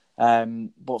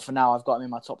 But for now, I've got him in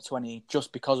my top 20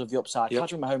 just because of the upside. Yep.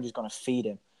 Patrick Mahomes is going to feed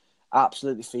him.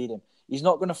 Absolutely feed him. He's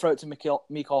not going to throw it to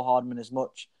Mecole Hardman as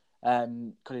much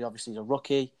because he obviously is a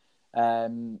rookie.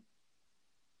 I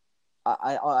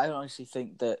honestly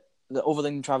think that other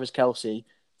than Travis Kelce,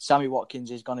 Sammy Watkins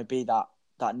is going to be that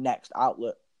next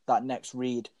outlet, that next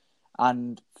read.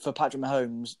 And for Patrick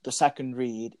Mahomes, the second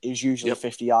read is usually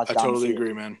 50 yards down. I totally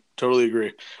agree, man. Totally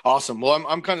agree. Awesome. Well,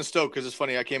 I'm kind of stoked because it's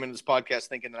funny. I came into this podcast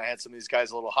thinking that I had some of these guys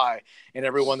a little high, and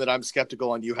everyone that I'm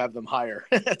skeptical on, you have them higher.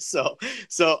 so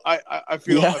I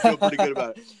feel pretty good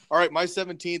about it. All right, my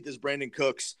 17th is Brandon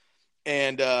Cooks,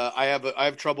 and I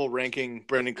have trouble ranking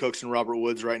Brandon Cooks and Robert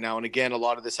Woods right now. And again, a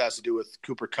lot of this has to do with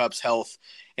Cooper Kupp's health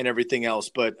and everything else.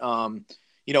 But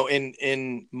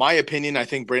in my opinion, I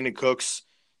think Brandon Cooks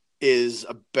is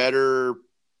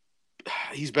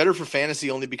he's better for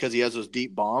fantasy only because he has those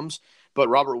deep bombs, but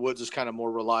Robert Woods is kind of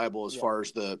more reliable as far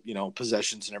as the,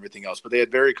 possessions and everything else. But they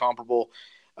had very comparable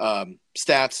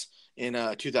stats in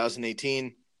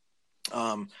 2018.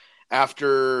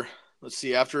 After a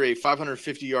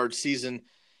 550-yard season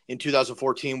in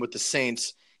 2014 with the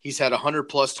Saints, he's had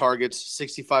 100-plus targets,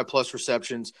 65-plus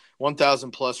receptions,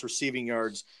 1,000-plus receiving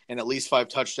yards, and at least 5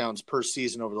 touchdowns per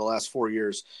season over the last 4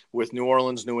 years with New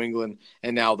Orleans, New England,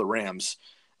 and now the Rams.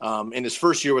 In his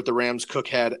first year with the Rams, Cook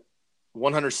had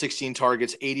 116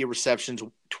 targets, 80 receptions,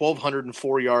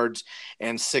 1,204 yards,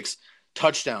 and 6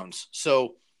 touchdowns.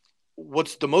 So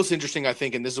what's the most interesting, I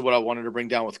think, and this is what I wanted to bring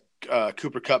down with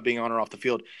Cooper Kupp being on or off the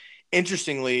field,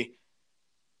 interestingly,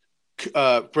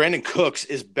 Brandon Cooks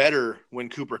is better when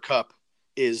Cooper Kupp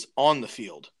is on the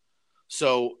field.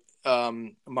 So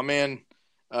my man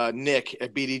Nick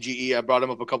at BDGE, I brought him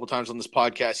up a couple times on this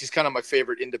podcast. He's kind of my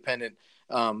favorite independent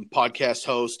podcast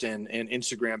host and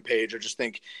Instagram page. I just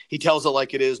think he tells it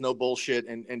like it is, no bullshit,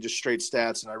 and just straight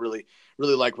stats. And I really,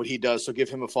 really like what he does. So give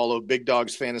him a follow. Big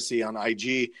Dogs Fantasy on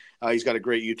IG. He's got a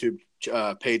great YouTube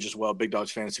page as well, Big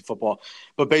Dogs Fantasy Football.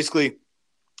 But basically,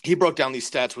 he broke down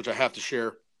these stats, which I have to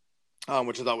share.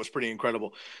 Which I thought was pretty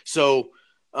incredible. So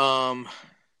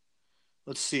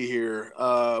let's see here.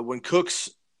 When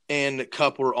Cooks and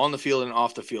Kupp were on the field and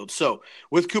off the field. So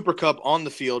with Cooper Kupp on the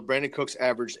field, Brandon Cooks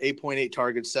averaged 8.8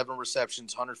 targets, 7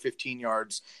 receptions, 115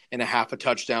 yards, and a half a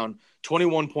touchdown,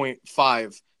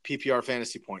 21.5 PPR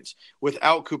fantasy points.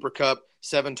 Without Cooper Kupp,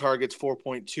 7 targets,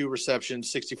 4.2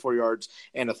 receptions, 64 yards,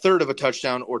 and a third of a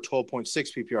touchdown, or 12.6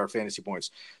 PPR fantasy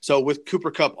points. So with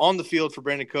Cooper Kupp on the field for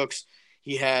Brandon Cooks,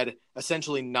 he had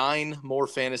essentially 9 more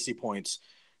fantasy points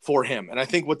for him. And I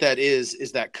think what that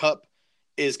is that Kupp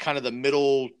is kind of the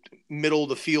middle of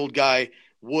the field guy.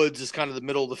 Woods is kind of the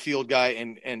middle of the field guy,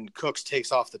 and Cooks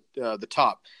takes off the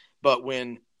top. But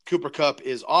when Cooper Kupp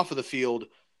is off of the field,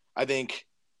 I think,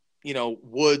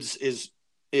 Woods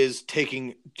is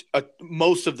taking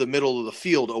most of the middle of the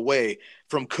field away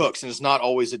from Cooks, and it's not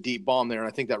always a deep bomb there. And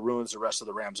I think that ruins the rest of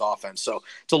the Rams offense. So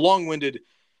it's a long-winded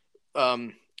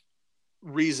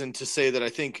reason to say that I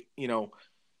think,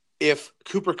 if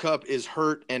Cooper Kupp is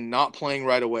hurt and not playing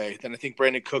right away, then I think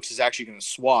Brandon Cooks is actually going to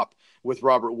swap with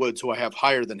Robert Woods, who I have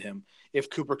higher than him.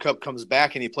 If Cooper Kupp comes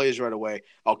back and he plays right away,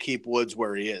 I'll keep Woods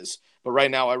where he is. But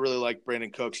right now, I really like Brandon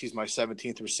Cooks. He's my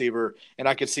 17th receiver, and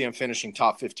I could see him finishing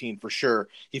top 15 for sure.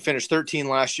 He finished 13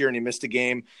 last year, and he missed a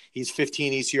game. He's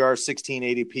 15 ECR, 16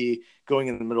 ADP, going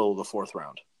in the middle of the 4th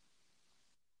round.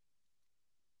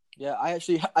 Yeah, I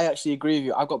actually agree with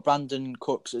you. I've got Brandon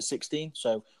Cooks at 16,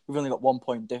 so we've only got 1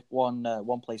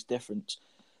 place difference.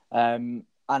 And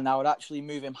I would actually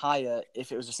move him higher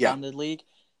if it was a standard league,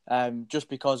 just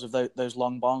because of those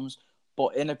long bombs.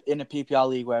 But in a PPR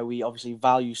league where we obviously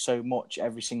value so much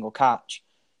every single catch,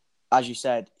 as you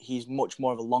said, he's much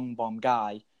more of a long bomb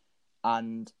guy,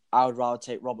 and I would rather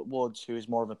take Robert Woods, who is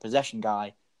more of a possession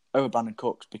guy, over Brandon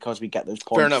Cooks because we get those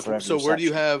points. Fair enough. For every so where do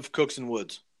you reception. have Cooks and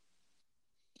Woods?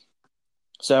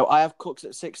 So I have Cooks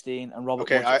at 16 and Robert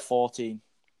Woods at 14.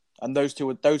 And those two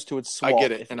would swap. I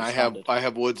get it, if and was I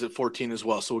have Woods at 14 as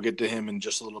well, so we'll get to him in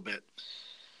just a little bit.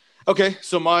 Okay,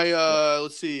 so my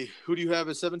let's see, who do you have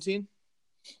at 17?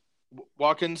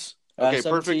 Watkins. Okay,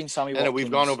 17, perfect. Sammy And Watkins.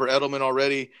 we've gone over Edelman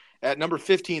already. At number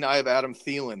 15, I have Adam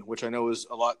Thielen, which I know is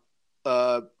a lot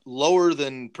lower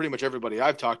than pretty much everybody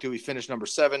I've talked to. He finished number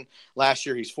 7 last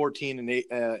year. He's 14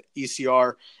 in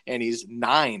ECR, and he's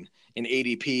 9 in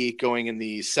ADP going in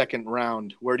the second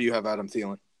round. Where do you have Adam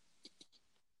Thielen?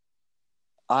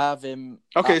 I have him.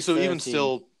 Okay, at so 13. even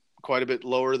still quite a bit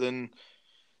lower than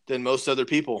most other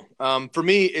people. For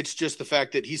me, it's just the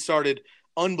fact that he started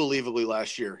unbelievably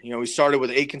last year. You know, he started with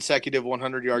 8 consecutive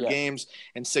 100-yard games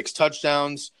and 6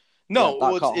 touchdowns. No,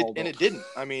 it didn't.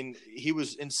 I mean, he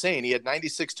was insane. He had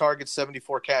 96 targets,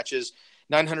 74 catches,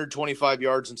 925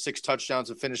 yards, and 6 touchdowns,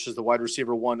 and finishes the wide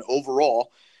receiver 1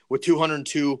 overall with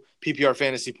 202 PPR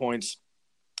fantasy points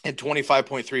and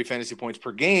 25.3 fantasy points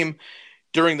per game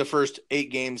during the first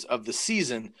 8 games of the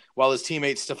season, while his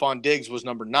teammate Stephon Diggs was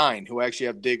number 9, who actually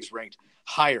have Diggs ranked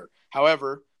higher.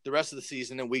 However, the rest of the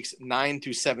season in weeks 9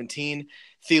 through 17,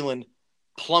 Thielen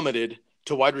plummeted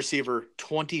to wide receiver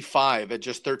 25 at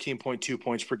just 13.2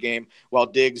 points per game, while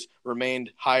Diggs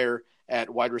remained higher at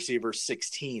wide receiver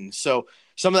 16. So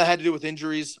some of that had to do with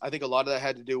injuries. I think a lot of that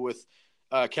had to do with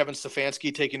Kevin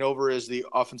Stefanski taking over as the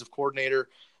offensive coordinator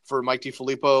for Mike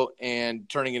DiFilippo and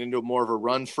turning it into more of a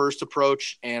run-first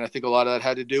approach. And I think a lot of that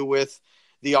had to do with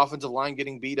the offensive line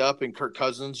getting beat up and Kirk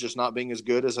Cousins just not being as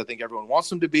good as I think everyone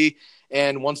wants him to be.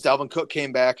 And once Dalvin Cook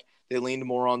came back, they leaned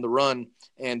more on the run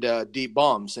and deep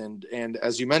bombs. And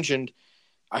as you mentioned,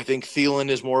 I think Thielen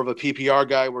is more of a PPR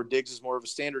guy where Diggs is more of a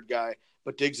standard guy,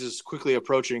 but Diggs is quickly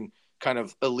approaching kind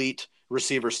of elite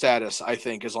receiver status, I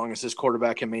think, as long as his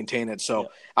quarterback can maintain it. So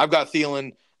I've got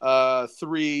Thielen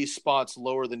 3 spots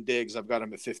lower than Diggs. I've got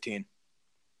him at 15.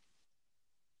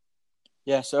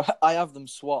 Yeah, so I have them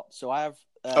swapped. So I have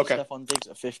Stephon Diggs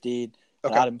at 15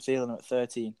 and Adam Thielen at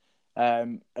 13.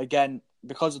 Again,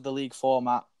 because of the league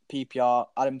format, PPR,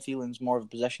 Adam Thielen's more of a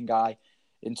possession guy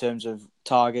in terms of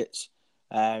targets.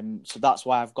 So that's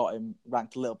why I've got him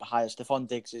ranked a little bit higher. Stephon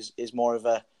Diggs is more of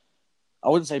a, I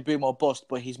wouldn't say boom or bust,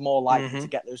 but he's more likely to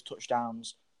get those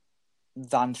touchdowns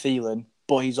than Thielen,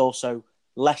 but he's also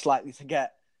less likely to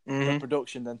get the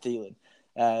production than Thielen.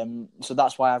 So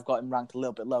that's why I've got him ranked a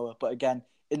little bit lower. But again,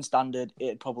 in standard,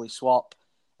 it'd probably swap.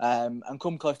 And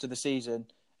come close to the season,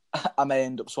 I may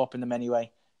end up swapping them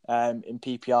anyway in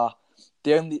PPR.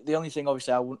 The only thing,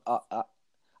 obviously,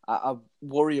 I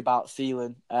worry about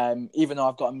Thielen, even though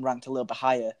I've got him ranked a little bit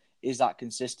higher, is that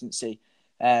consistency.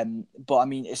 But I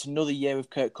mean, it's another year with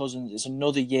Kirk Cousins. It's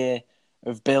another year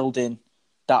of building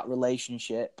that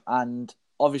relationship. And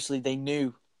obviously, they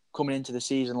knew coming into the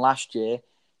season last year,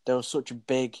 there was such a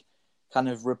big kind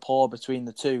of rapport between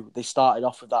the two. They started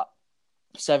off with that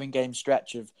 7-game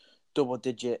stretch of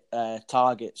double-digit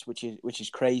targets, which is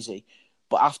crazy.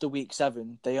 But after week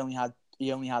 7, he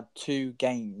only had 2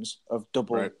 games of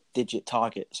double-digit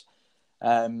targets,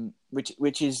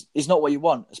 which is not what you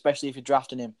want, especially if you're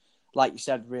drafting him, like you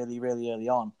said, really, really early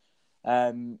on.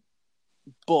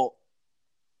 But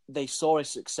they saw his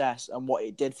success and what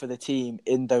it did for the team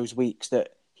in those weeks that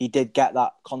he did get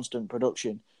that constant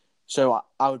production. So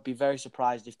I would be very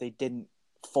surprised if they didn't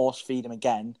force feed him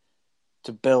again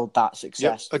to build that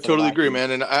success. Yep, I totally agree,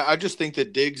 man. And I just think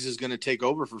that Diggs is going to take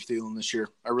over for Thielen this year.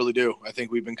 I really do. I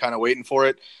think we've been kind of waiting for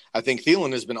it. I think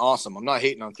Thielen has been awesome. I'm not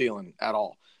hating on Thielen at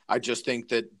all. I just think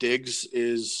that Diggs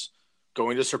is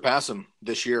going to surpass him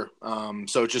this year.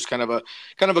 So it's just kind of a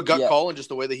gut call, and just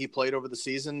the way that he played over the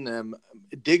season.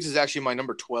 Diggs is actually my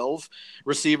number 12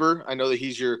 receiver. I know that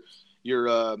he's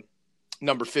your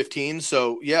number 15.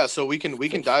 So yeah, so we can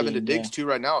 15, dive into Diggs too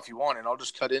right now if you want, and I'll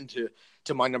just cut into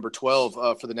my number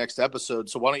 12 for the next episode.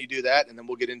 So why don't you do that, and then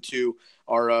we'll get into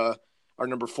our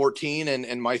number 14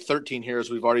 and my 13 here, as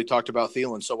we've already talked about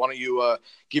Thielen. So why don't you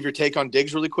give your take on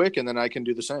Diggs really quick, and then I can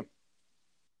do the same.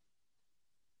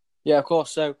 Yeah, of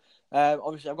course. So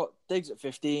obviously I've got Diggs at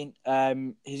 15.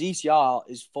 His ECR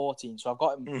is 14, so I've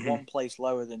got him one place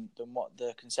lower than what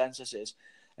the consensus is.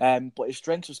 But his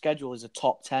strength of schedule is a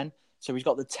top 10. So he's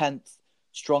got the 10th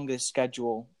strongest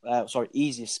schedule,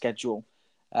 easiest schedule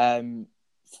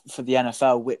for the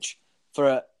NFL, which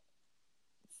for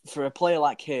a player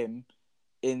like him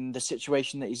in the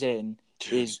situation that he's in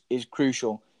is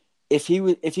crucial. If he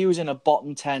was in a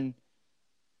bottom 10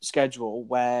 schedule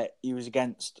where he was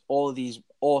against all of these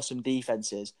awesome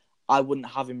defenses, I wouldn't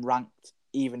have him ranked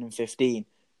even in 15,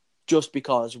 just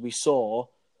because we saw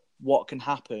what can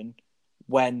happen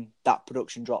when that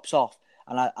production drops off.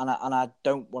 And I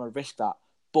don't want to risk that.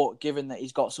 But given that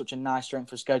he's got such a nice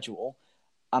strength of schedule,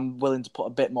 I'm willing to put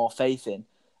a bit more faith in.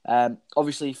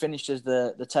 Obviously, he finished as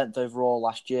the 10th overall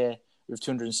last year with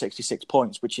 266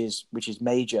 points, which is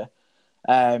major,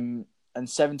 and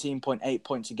 17.8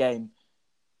 points a game.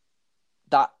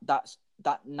 That's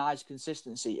nice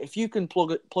consistency. If you can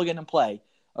plug in and play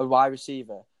a wide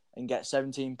receiver and get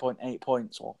 17.8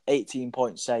 points or 18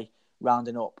 points, say,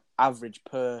 rounding up average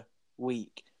per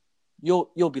week,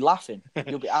 you'll be laughing.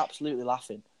 You'll be absolutely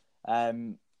laughing.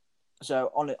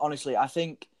 So honestly, I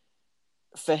think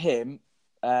for him,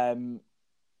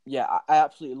 yeah, I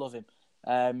absolutely love him.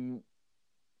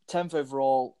 10th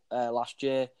overall last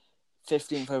year,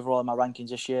 15th overall in my rankings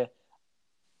this year.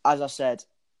 As I said,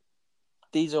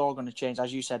 these are all going to change.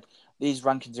 As you said, these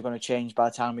rankings are going to change by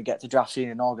the time we get to draft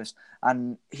season in August.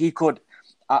 And he could,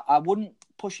 I wouldn't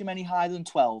push him any higher than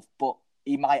 12, but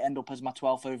he might end up as my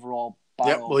 12th overall.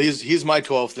 Well, he's my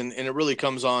 12th, and it really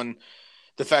comes on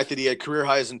the fact that he had career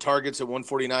highs in targets at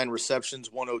 149,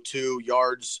 receptions 102,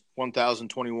 yards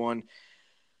 1,021.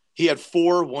 He had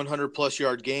 4 100-plus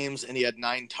yard games, and he had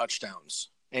 9 touchdowns.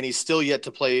 And he's still yet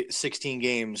to play 16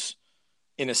 games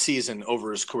in a season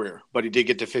over his career, but he did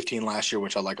get to 15 last year,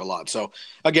 which I like a lot. So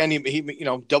again, he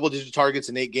double-digit targets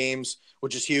in 8 games,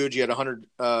 which is huge. He had 100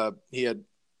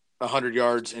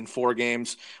 yards in 4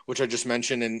 games, which I just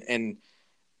mentioned. And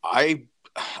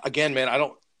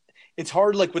it's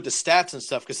hard like with the stats and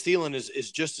stuff because Thielen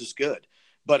is just as good.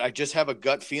 But I just have a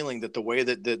gut feeling that the way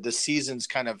that the seasons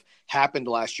kind of happened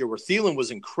last year, where Thielen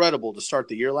was incredible to start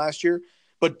the year last year,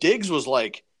 but Diggs was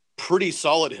like pretty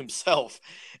solid himself.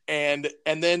 And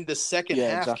then the second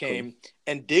half came,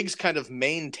 and Diggs kind of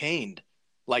maintained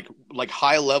like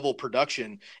high level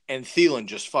production, and Thielen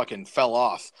just fucking fell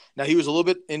off. Now he was a little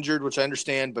bit injured, which I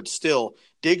understand, but still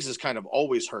Diggs is kind of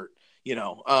always hurt,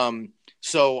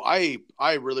 So I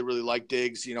really, really like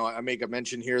Diggs. I make a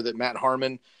mention here that Matt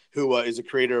Harmon, who is a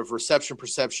creator of Reception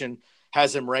Perception,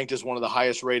 has him ranked as one of the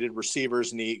highest rated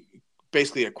receivers, and he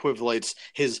basically equates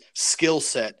his skill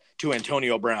set to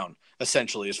Antonio Brown,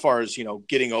 essentially, as far as,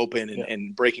 getting open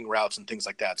and breaking routes and things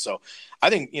like that. So I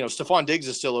think, Stephon Diggs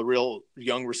is still a real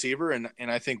young receiver, and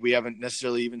I think we haven't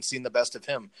necessarily even seen the best of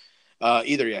him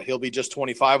either yet. He'll be just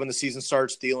 25 when the season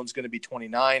starts. Thielen's going to be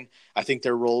 29. I think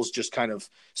their roles just kind of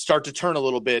start to turn a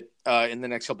little bit in the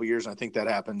next couple of years, and I think that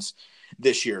happens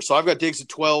this year. So I've got Diggs at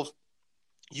 12.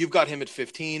 You've got him at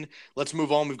 15. Let's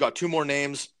move on. We've got 2 more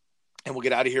names, and we'll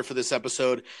get out of here for this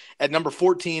episode. At number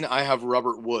 14, I have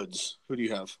Robert Woods. Who do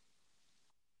you have?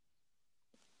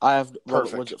 I have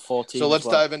Robert Woods at 14. So let's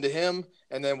dive into him,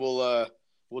 and then we'll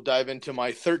dive into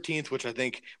my 13th, which I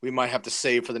think we might have to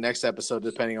save for the next episode,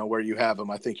 depending on where you have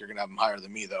him. I think you're going to have him higher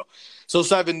than me, though. So let's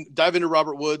dive into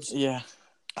Robert Woods. Yeah.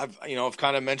 I've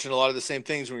kind of mentioned a lot of the same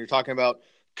things when you're talking about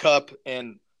Kupp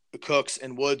and Cooks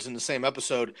and Woods in the same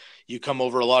episode. You come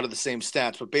over a lot of the same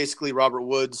stats, but basically Robert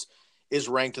Woods is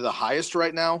ranked the highest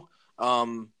right now.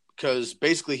 Because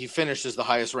basically he finished as the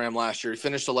highest Ram last year. He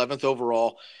finished 11th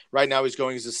overall. Right now he's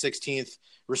going as a 16th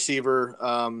receiver,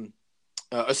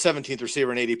 a 17th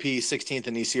receiver in ADP, 16th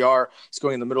in ECR. He's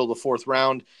going in the middle of the 4th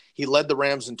round. He led the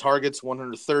Rams in targets,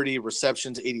 130,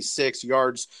 receptions, 86,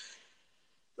 yards,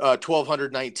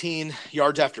 1,219,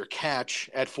 yards after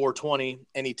catch at 420,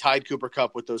 and he tied Cooper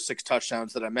Kupp with those 6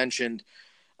 touchdowns that I mentioned,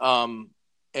 and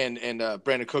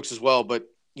Brandon Cooks as well. But,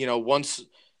 once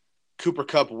Cooper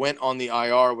Kupp went on the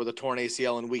IR with a torn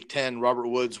ACL in Week 10, Robert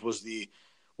Woods was the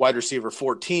wide receiver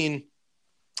 14.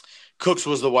 Cooks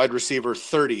was the wide receiver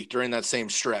 30 during that same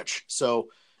stretch. So,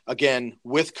 again,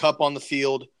 with Kupp on the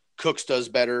field, Cooks does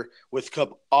better. With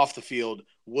Kupp off the field,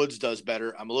 Woods does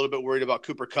better. I'm a little bit worried about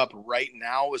Cooper Kupp right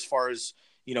now as far as,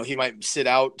 he might sit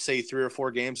out, say, 3 or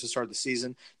 4 games to start the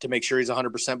season to make sure he's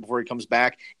 100% before he comes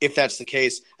back. If that's the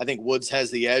case, I think Woods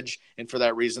has the edge, and for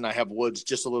that reason, I have Woods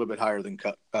just a little bit higher than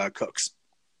Cooks.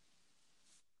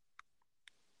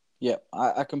 Yeah,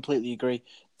 I completely agree.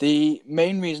 The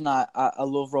main reason I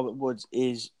love Robert Woods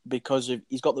is because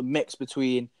he's got the mix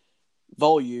between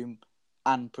volume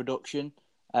and production.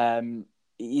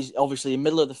 He's obviously a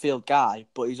middle-of-the-field guy,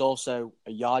 but he's also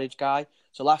a yardage guy.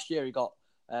 So last year he got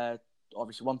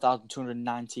obviously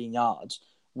 1,219 yards,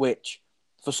 which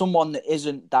for someone that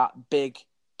isn't that big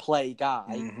play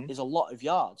guy is a lot of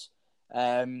yards.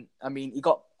 He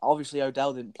got, obviously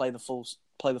Odell didn't play the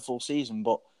full season,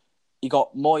 but he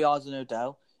got more yards than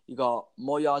Odell. He got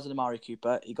more yards than Amari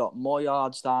Cooper. He got more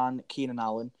yards than Keenan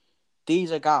Allen.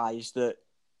 These are guys that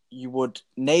you would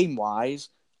name-wise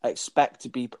expect to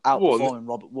be outperforming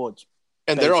Robert Woods.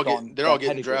 And they're all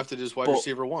getting drafted as wide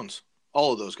receiver 1s.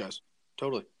 All of those guys.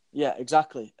 Totally. Yeah,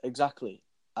 exactly.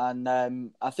 And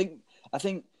I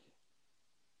think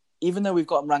even though we've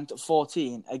got him ranked at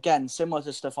 14, again, similar to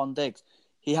Stephon Diggs,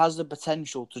 he has the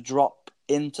potential to drop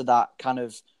into that kind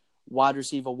of wide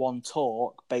receiver 1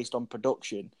 talk based on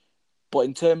production. But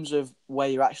in terms of where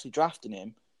you're actually drafting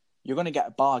him, you're going to get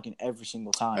a bargain every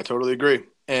single time. I totally agree.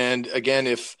 And again,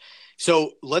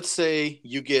 let's say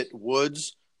you get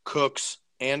Woods, Cooks,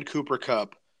 and Cooper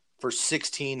Kupp for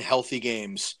 16 healthy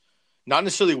games. Not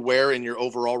necessarily where in your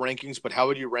overall rankings, but how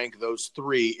would you rank those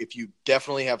three if you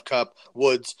definitely have Kupp,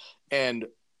 Woods, and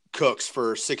Cooks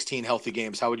for 16 healthy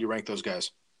games? How would you rank those guys?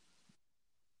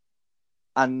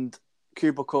 And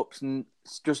Cooper Kupp's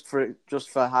just for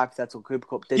hypothetical, Cooper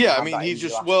Kupp did. Yeah, I mean,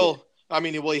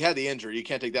 he had the injury. You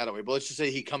can't take that away. But let's just say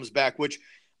he comes back, which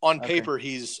on paper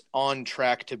he's on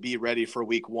track to be ready for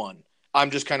week 1.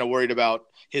 I'm just kind of worried about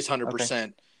his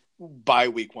 100% by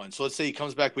week 1. So let's say he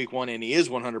comes back week 1 and he is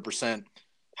 100%.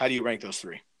 How do you rank those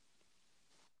three?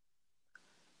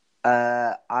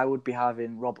 I would be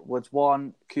having Robert Woods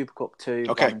 1, Cooper Kupp 2.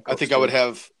 Okay, I think 2. I would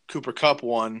have Cooper Kupp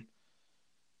 1,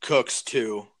 Cooks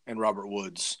 2, and Robert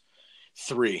Woods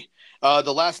 3.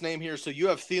 The last name here, so you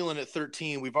have Thielen at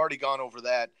 13. We've already gone over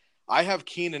that. I have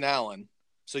Keenan Allen.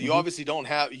 So you obviously don't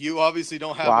have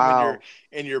him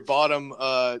in your bottom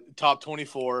top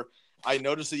 24. I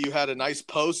noticed that you had a nice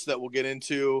post that we'll get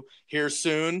into here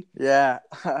soon. Yeah,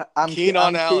 I'm keen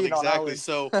on Allen, exactly.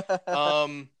 So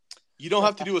you don't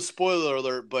have to do a spoiler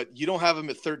alert, but you don't have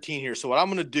him at 13 here. So what I'm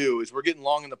going to do is we're getting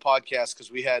long in the podcast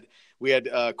because we had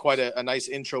quite a nice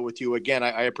intro with you. Again,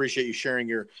 I appreciate you sharing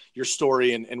your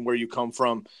story and where you come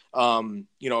from,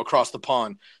 across the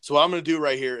pond. So what I'm going to do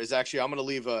right here is actually I'm going to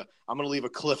leave a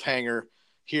cliffhanger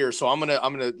here. So I'm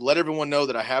going to let everyone know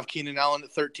that I have Keenan Allen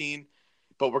at 13,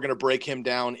 but we're going to break him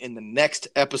down in the next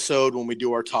episode when we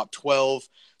do our top 12.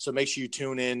 So make sure you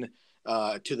tune in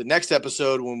to the next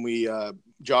episode when we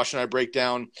Josh and I break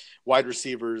down wide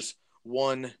receivers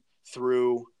 1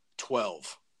 through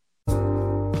 12.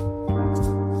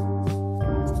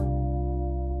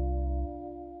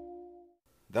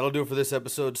 That'll do it for this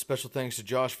episode. Special thanks to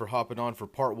Josh for hopping on for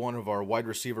part 1 of our wide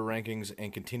receiver rankings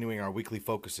and continuing our weekly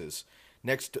focuses.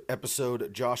 Next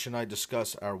episode, Josh and I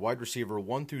discuss our wide receiver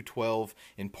 1 through 12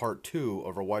 in part 2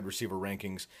 of our wide receiver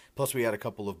rankings. Plus, we add a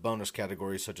couple of bonus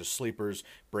categories such as sleepers,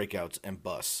 breakouts, and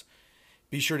busts.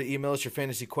 Be sure to email us your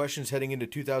fantasy questions heading into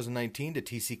 2019 to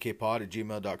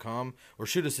tckpod@gmail.com or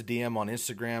shoot us a DM on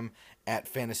Instagram at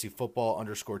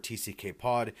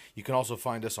fantasyfootball_tckpod. You can also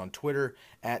find us on Twitter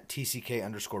at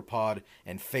tck_pod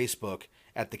and Facebook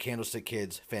at the Candlestick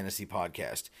Kids Fantasy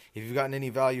Podcast. If you've gotten any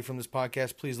value from this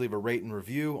podcast, please leave a rate and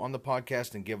review on the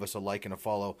podcast and give us a like and a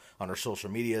follow on our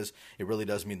social medias. It really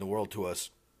does mean the world to us.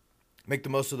 Make the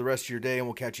most of the rest of your day, and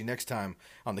we'll catch you next time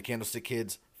on the Candlestick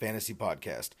Kids Fantasy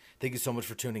Podcast. Thank you so much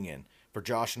for tuning in. For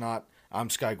Josh Knott, I'm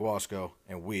Sky Guasco,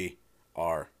 and we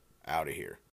are out of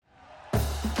here.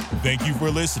 Thank you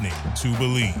for listening to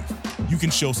Believe. You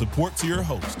can show support to your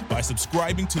host by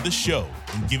subscribing to the show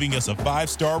and giving us a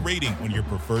 5-star rating on your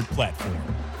preferred platform.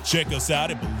 Check us out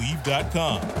at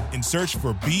Believe.com and search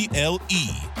for BLEAV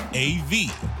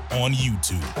on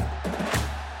YouTube.